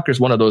 and soccer is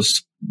one of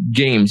those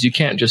games. You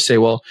can't just say,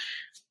 well,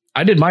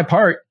 I did my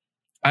part.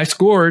 I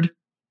scored,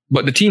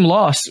 but the team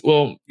lost.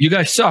 Well, you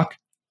guys suck.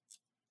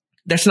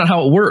 That's not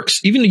how it works.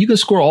 Even though you can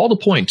score all the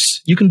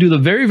points, you can do the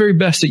very, very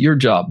best at your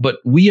job, but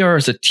we are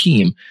as a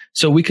team.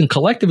 So we can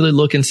collectively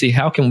look and see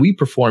how can we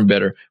perform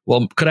better.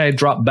 Well, could I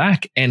drop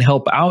back and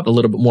help out a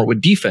little bit more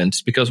with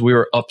defense because we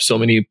were up so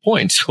many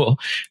points? Well,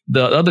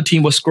 the other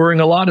team was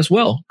scoring a lot as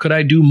well. Could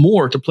I do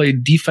more to play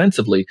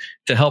defensively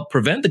to help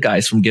prevent the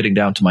guys from getting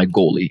down to my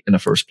goalie in the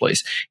first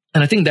place?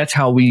 And I think that's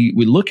how we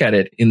look at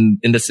it in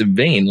this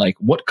vein. Like,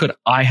 what could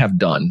I have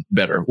done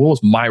better? What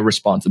was my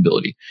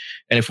responsibility?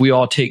 And if we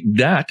all take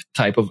that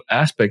type of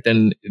aspect,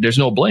 then there's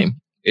no blame.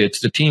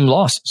 It's the team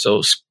loss.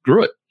 So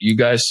screw it. You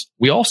guys,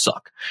 we all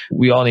suck.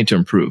 We all need to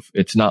improve.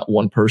 It's not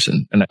one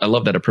person. And I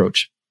love that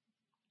approach.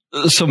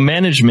 So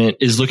management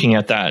is looking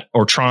at that,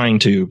 or trying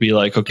to be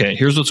like, okay,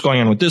 here's what's going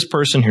on with this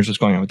person. Here's what's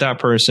going on with that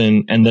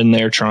person. And then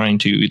they're trying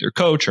to either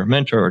coach or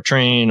mentor or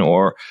train,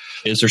 or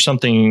is there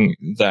something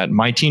that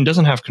my team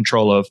doesn't have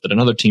control of that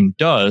another team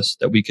does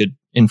that we could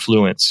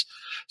influence?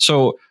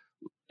 So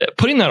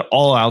putting that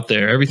all out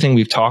there, everything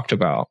we've talked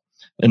about,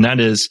 and that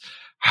is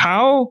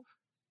how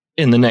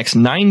in the next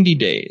 90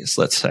 days,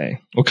 let's say,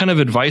 what kind of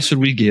advice would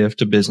we give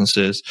to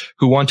businesses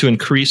who want to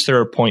increase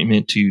their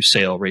appointment to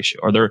sale ratio,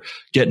 or they're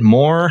get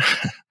more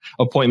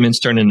appointments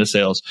turned into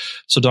sales?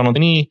 So Donald,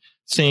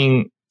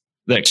 anything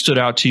that stood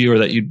out to you or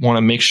that you'd want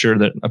to make sure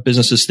that a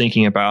business is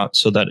thinking about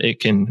so that it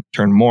can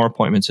turn more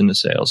appointments into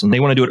sales, and they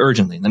want to do it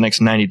urgently in the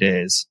next 90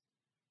 days?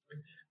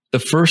 The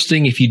first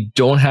thing, if you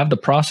don't have the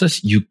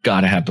process, you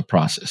got to have the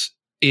process.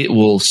 It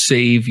will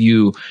save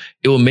you.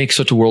 It will make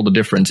such a world of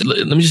difference.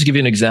 Let me just give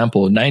you an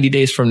example. 90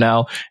 days from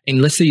now, and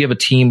let's say you have a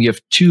team, you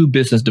have 2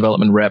 business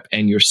development rep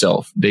and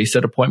yourself. They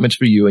set appointments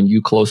for you and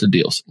you close the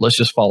deals. Let's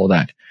just follow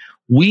that.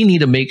 We need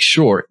to make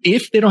sure,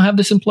 if they don't have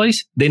this in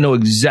place, they know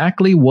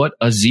exactly what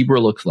a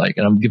zebra looks like.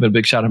 And I'm giving a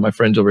big shout out to my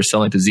friends over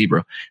Selling to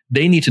Zebra.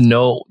 They need to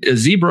know a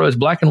zebra is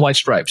black and white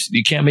stripes.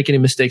 You can't make any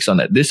mistakes on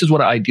that. This is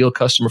what an ideal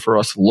customer for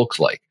us looks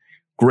like.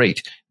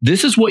 Great.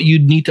 This is what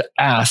you'd need to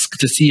ask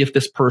to see if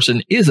this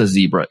person is a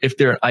zebra, if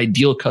they're an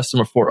ideal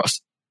customer for us.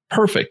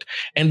 Perfect.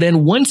 And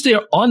then once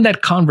they're on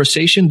that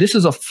conversation, this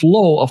is a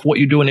flow of what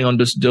you're doing on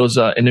those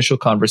initial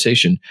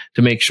conversation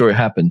to make sure it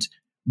happens.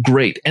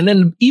 Great. And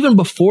then even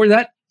before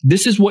that,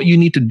 this is what you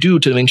need to do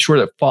to make sure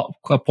that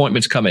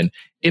appointments come in.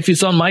 If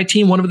it's on my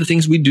team, one of the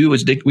things we do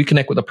is we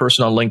connect with a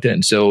person on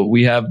LinkedIn. So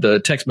we have the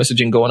text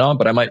messaging going on,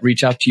 but I might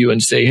reach out to you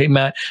and say, hey,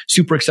 Matt,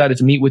 super excited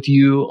to meet with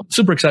you.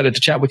 Super excited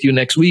to chat with you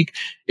next week.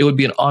 It would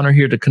be an honor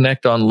here to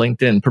connect on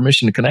LinkedIn.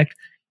 Permission to connect.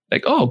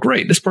 Like, oh,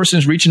 great. This person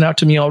is reaching out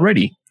to me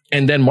already.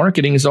 And then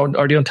marketing is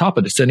already on top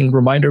of it, sending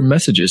reminder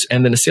messages.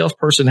 And then the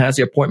salesperson has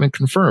the appointment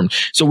confirmed.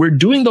 So we're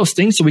doing those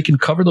things so we can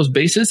cover those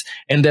bases.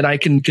 And then I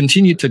can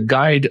continue to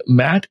guide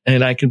Matt,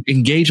 and I can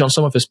engage on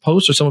some of his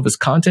posts or some of his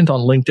content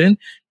on LinkedIn,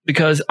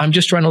 because I'm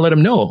just trying to let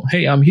him know,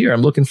 hey, I'm here.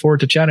 I'm looking forward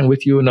to chatting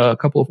with you in a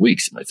couple of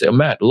weeks. And I say, oh,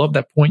 Matt, love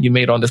that point you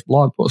made on this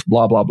blog post,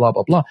 blah, blah, blah,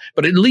 blah, blah.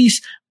 But at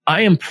least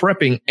I am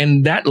prepping,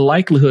 and that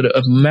likelihood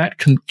of Matt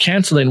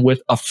canceling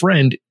with a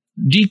friend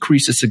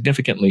decreases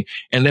significantly.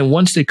 And then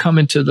once they come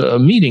into the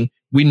meeting,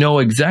 we know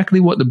exactly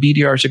what the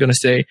BDRs are going to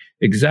say,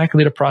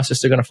 exactly the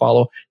process they're going to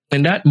follow.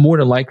 And that more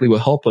than likely will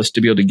help us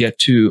to be able to get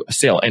to a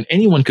sale. And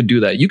anyone could do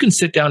that. You can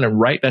sit down and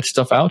write that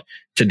stuff out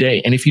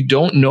today. And if you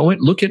don't know it,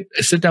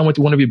 sit down with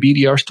one of your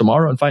BDRs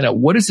tomorrow and find out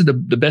what is the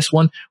best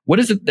one. What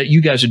is it that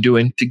you guys are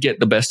doing to get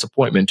the best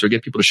appointment, or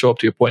get people to show up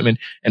to your appointment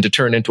and to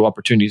turn into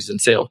opportunities in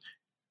sales?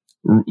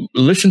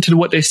 Listen to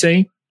what they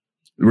say,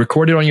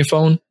 record it on your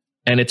phone,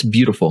 and it's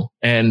beautiful.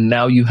 And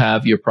now you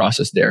have your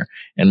process there,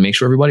 and make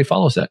sure everybody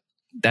follows that.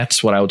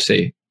 That's what I would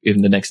say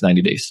in the next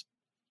 90 days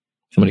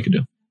somebody could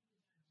do.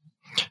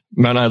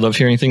 Matt and I love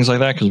hearing things like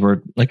that, because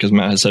we're, like as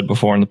Matt has said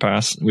before in the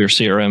past, we're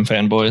CRM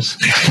fanboys.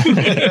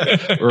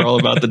 We're all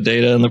about the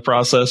data and the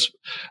process.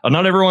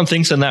 Not everyone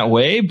thinks in that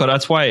way, but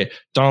that's why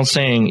Donald's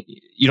saying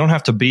you don't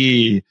have to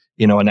be,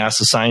 a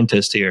NASA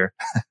scientist here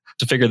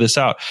to figure this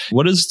out.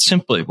 What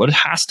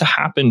has to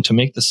happen to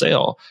make the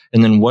sale?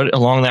 And then what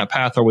along that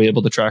path are we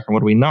able to track, and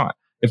what are we not?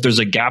 If there's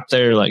a gap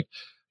there, like,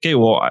 okay,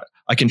 well,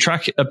 I can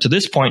track it up to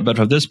this point, but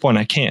at this point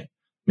I can't.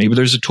 Maybe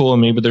there's a tool,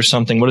 and maybe there's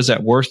something. What is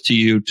that worth to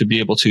you to be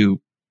able to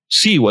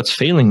see what's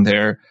failing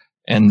there,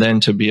 and then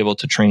to be able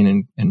to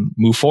train and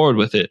move forward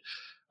with it?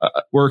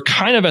 We're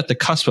kind of at the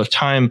cusp of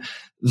time.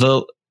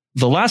 The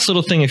last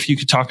little thing, if you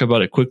could talk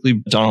about it quickly,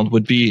 Donald,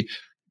 would be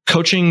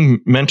coaching,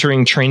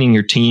 mentoring, training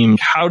your team.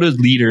 How do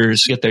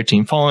leaders get their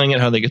team following it?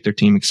 How do they get their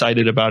team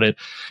excited about it?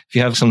 If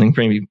you have something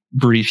pretty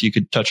brief you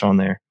could touch on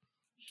there.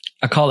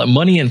 I call it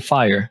money and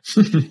fire.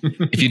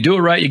 If you do it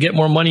right, you get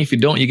more money. If you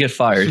don't, you get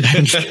fired.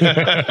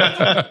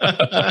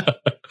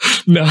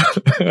 No.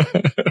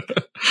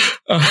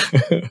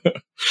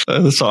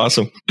 That's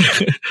awesome.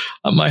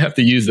 I might have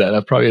to use that.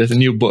 That's a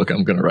new book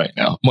I'm going to write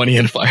now. Money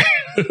and fire.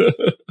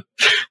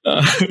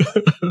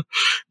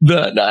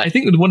 I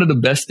think one of the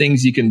best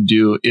things you can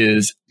do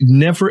is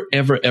never,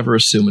 ever, ever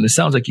assume. And it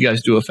sounds like you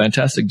guys do a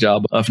fantastic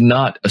job of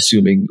not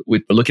assuming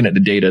with looking at the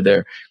data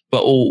there.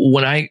 But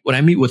when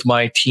I meet with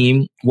my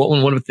team,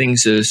 one of the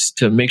things is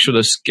to make sure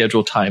to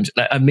schedule times.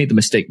 And I've made the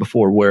mistake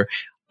before where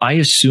I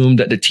assumed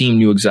that the team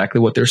knew exactly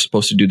what they're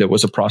supposed to do. There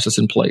was a process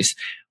in place,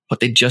 but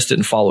they just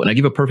didn't follow. And I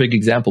give a perfect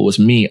example was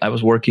me. I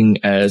was working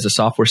as a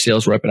software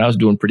sales rep and I was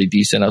doing pretty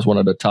decent. I was one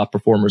of the top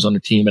performers on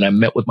the team and I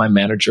met with my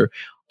manager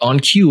on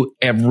cue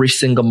every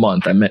single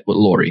month. I met with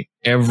Lori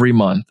every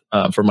month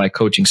for my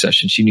coaching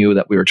session. She knew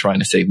that we were trying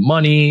to save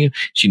money.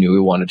 She knew we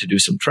wanted to do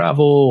some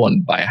travel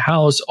and buy a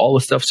house, all the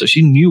stuff. So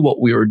she knew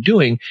what we were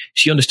doing.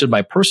 She understood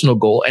my personal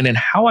goal and then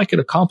how I could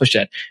accomplish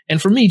that.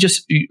 And for me,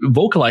 just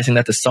vocalizing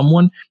that to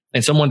someone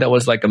and someone that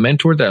was like a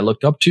mentor that I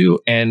looked up to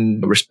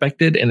and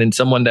respected, and then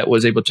someone that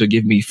was able to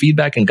give me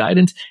feedback and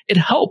guidance, it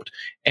helped.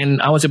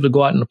 And I was able to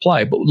go out and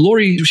apply. But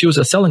Lori, she was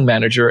a selling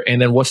manager.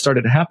 And then what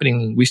started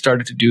happening, we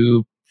started to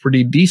do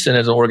pretty decent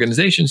as an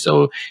organization.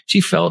 So she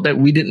felt that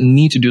we didn't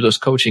need to do those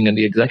coaching and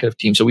the executive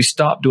team. So we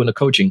stopped doing the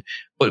coaching.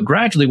 But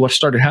gradually what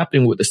started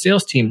happening with the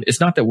sales team,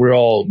 it's not that we're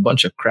all a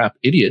bunch of crap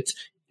idiots.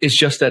 It's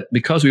just that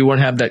because we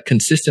wouldn't have that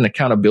consistent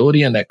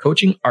accountability and that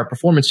coaching, our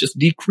performance just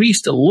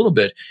decreased a little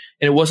bit.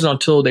 And it wasn't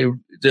until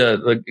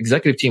the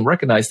executive team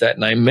recognized that.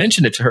 And I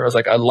mentioned it to her. I was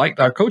like, I liked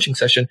our coaching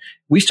session.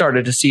 We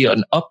started to see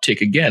an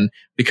uptick again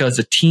because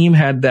the team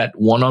had that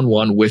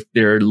one-on-one with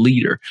their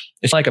leader.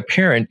 It's like a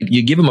parent.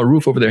 You give them a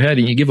roof over their head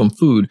and you give them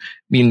food.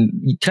 I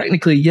mean,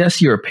 technically,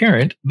 yes, you're a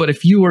parent, but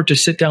if you were to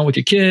sit down with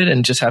your kid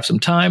and just have some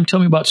time, tell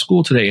me about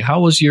school today. How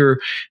was your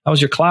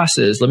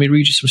classes? Let me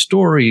read you some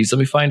stories. Let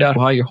me find out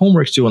how your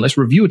homework's doing. Let's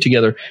review it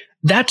together.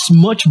 That's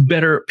much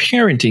better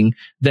parenting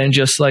than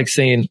just like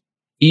saying,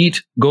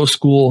 eat, go to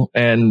school,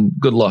 and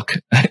good luck.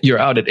 You're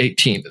out at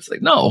 18. It's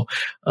like, no,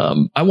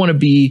 I want to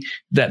be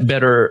that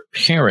better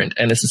parent.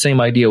 And it's the same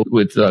idea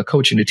with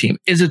coaching the team.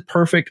 Is it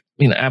perfect?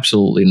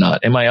 Absolutely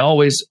not. Am I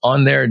always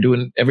on there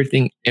doing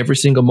everything every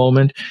single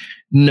moment?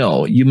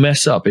 No, you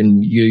mess up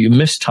and you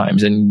miss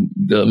times and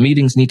the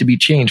meetings need to be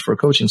changed for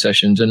coaching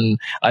sessions. And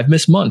I've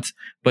missed months.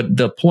 But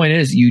the point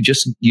is you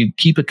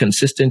keep it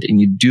consistent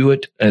and you do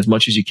it as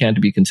much as you can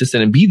to be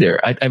consistent and be there.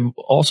 I've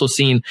also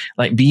seen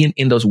like being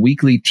in those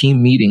weekly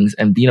team meetings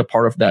and being a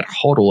part of that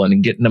huddle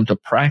and getting them to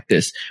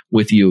practice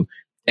with you.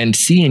 And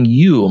seeing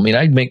you,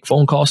 I make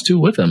phone calls too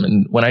with them.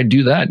 And when I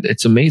do that,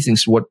 it's amazing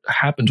what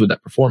happens with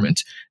that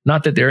performance.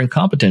 Not that they're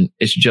incompetent.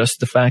 It's just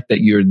the fact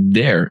that you're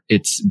there.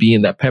 It's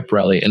being that pep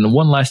rally. And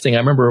one last thing, I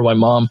remember my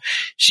mom,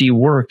 she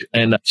worked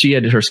and she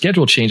had her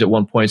schedule changed at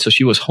one point. So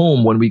she was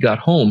home when we got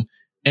home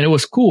and it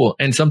was cool.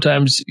 And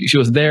sometimes she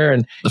was there.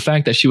 And the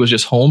fact that she was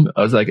just home,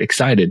 I was like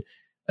excited.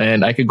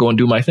 And I could go and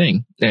do my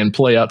thing and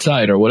play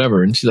outside or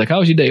whatever. And she's like, how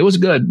was your day? It was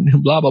good.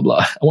 Blah, blah,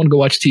 blah. I want to go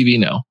watch TV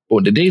now.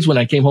 But the days when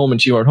I came home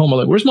and she were at home, I'm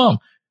like, where's mom?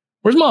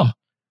 Where's mom?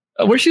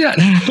 Where's she at?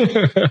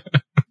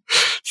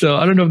 So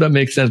I don't know if that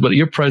makes sense, but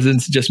your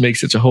presence just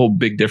makes such a whole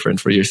big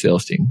difference for your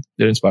sales team.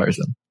 It inspires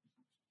them.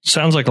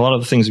 Sounds like a lot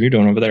of the things you're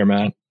doing over there,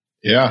 Matt.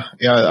 Yeah.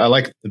 I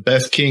like the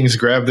best kings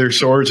grab their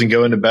swords and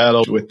go into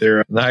battle with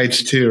their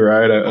knights too,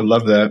 right? I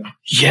love that.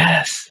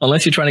 Yes.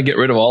 Unless you're trying to get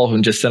rid of all of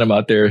them, just send them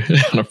out there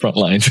on the front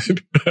lines.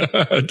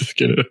 Just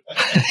kidding.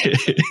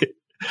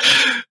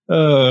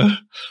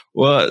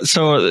 Well,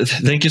 so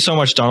thank you so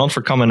much, Donald,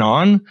 for coming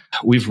on.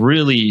 We've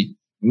really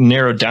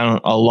narrowed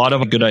down a lot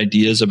of good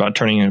ideas about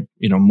turning,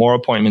 more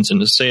appointments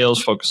into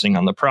sales, focusing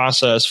on the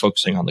process,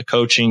 focusing on the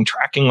coaching,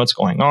 tracking what's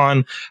going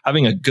on,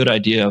 having a good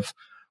idea of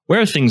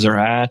where things are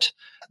at,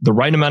 the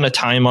right amount of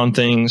time on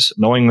things,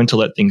 knowing when to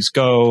let things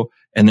go,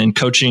 and then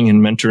coaching and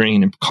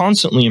mentoring and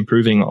constantly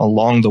improving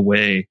along the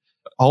way.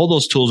 All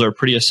those tools are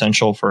pretty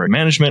essential for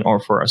management or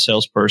for a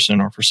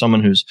salesperson or for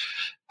someone who's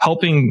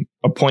helping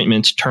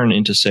appointments turn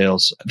into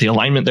sales. The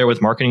alignment there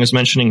with marketing is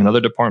mentioning and other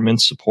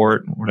departments,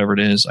 support, whatever it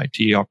is,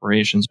 IT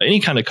operations, any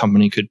kind of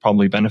company could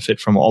probably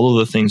benefit from all of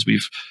the things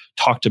we've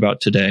talked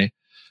about today.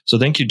 So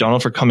thank you,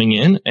 Donald, for coming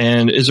in.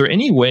 And is there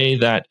any way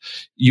that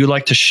you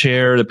like to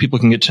share that people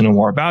can get to know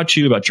more about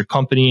you, about your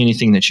company,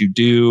 anything that you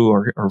do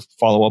or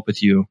follow up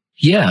with you?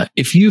 Yeah.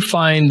 If you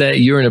find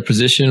that you're in a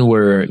position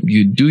where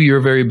you do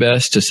your very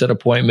best to set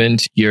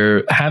appointments,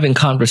 you're having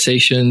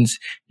conversations,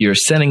 you're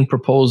sending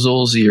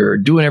proposals, you're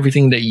doing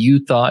everything that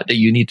you thought that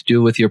you need to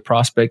do with your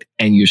prospect,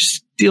 and you're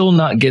still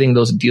not getting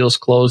those deals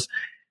closed,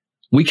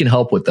 we can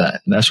help with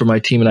that. And that's where my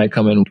team and I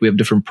come in. We have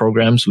different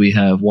programs. We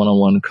have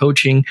one-on-one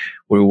coaching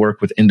where we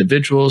work with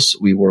individuals.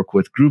 We work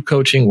with group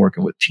coaching,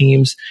 working with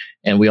teams.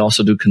 And we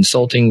also do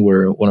consulting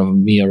where one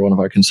of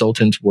our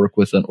consultants work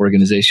with an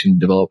organization,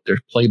 develop their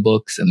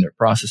playbooks and their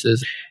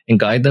processes and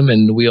guide them.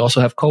 And we also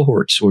have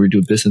cohorts where we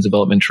do business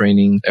development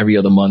training. Every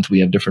other month,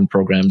 we have different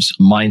programs.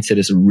 Mindset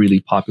is a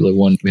really popular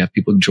one. We have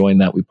people join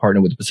that. We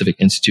partner with the Pacific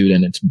Institute,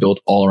 and it's built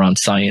all around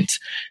science.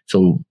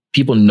 So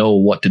people know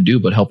what to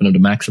do, but helping them to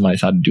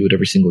maximize how to do it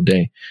every single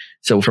day.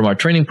 So from our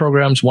training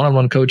programs,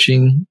 one-on-one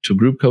coaching to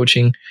group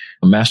coaching,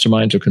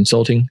 masterminds or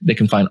consulting, they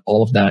can find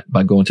all of that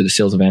by going to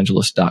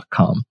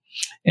thesalesevangelist.com.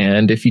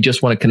 And if you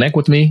just want to connect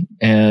with me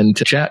and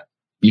chat,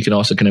 you can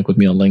also connect with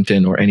me on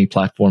LinkedIn or any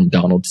platform,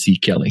 Donald C.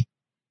 Kelly.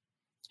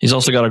 He's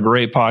also got a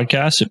great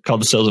podcast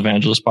called the Sales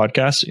Evangelist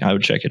Podcast. I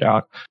would check it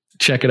out.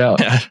 Check it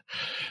out.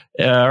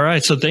 All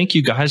right. So thank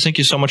you guys. Thank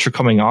you so much for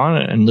coming on.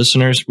 And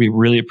listeners, we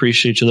really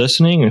appreciate you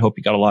listening. We hope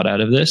you got a lot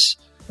out of this.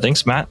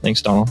 Thanks, Matt.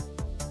 Thanks, Donald.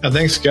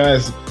 Thanks,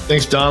 guys.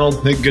 Thanks,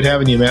 Donald. Good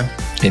having you, man.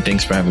 Hey,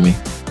 thanks for having me.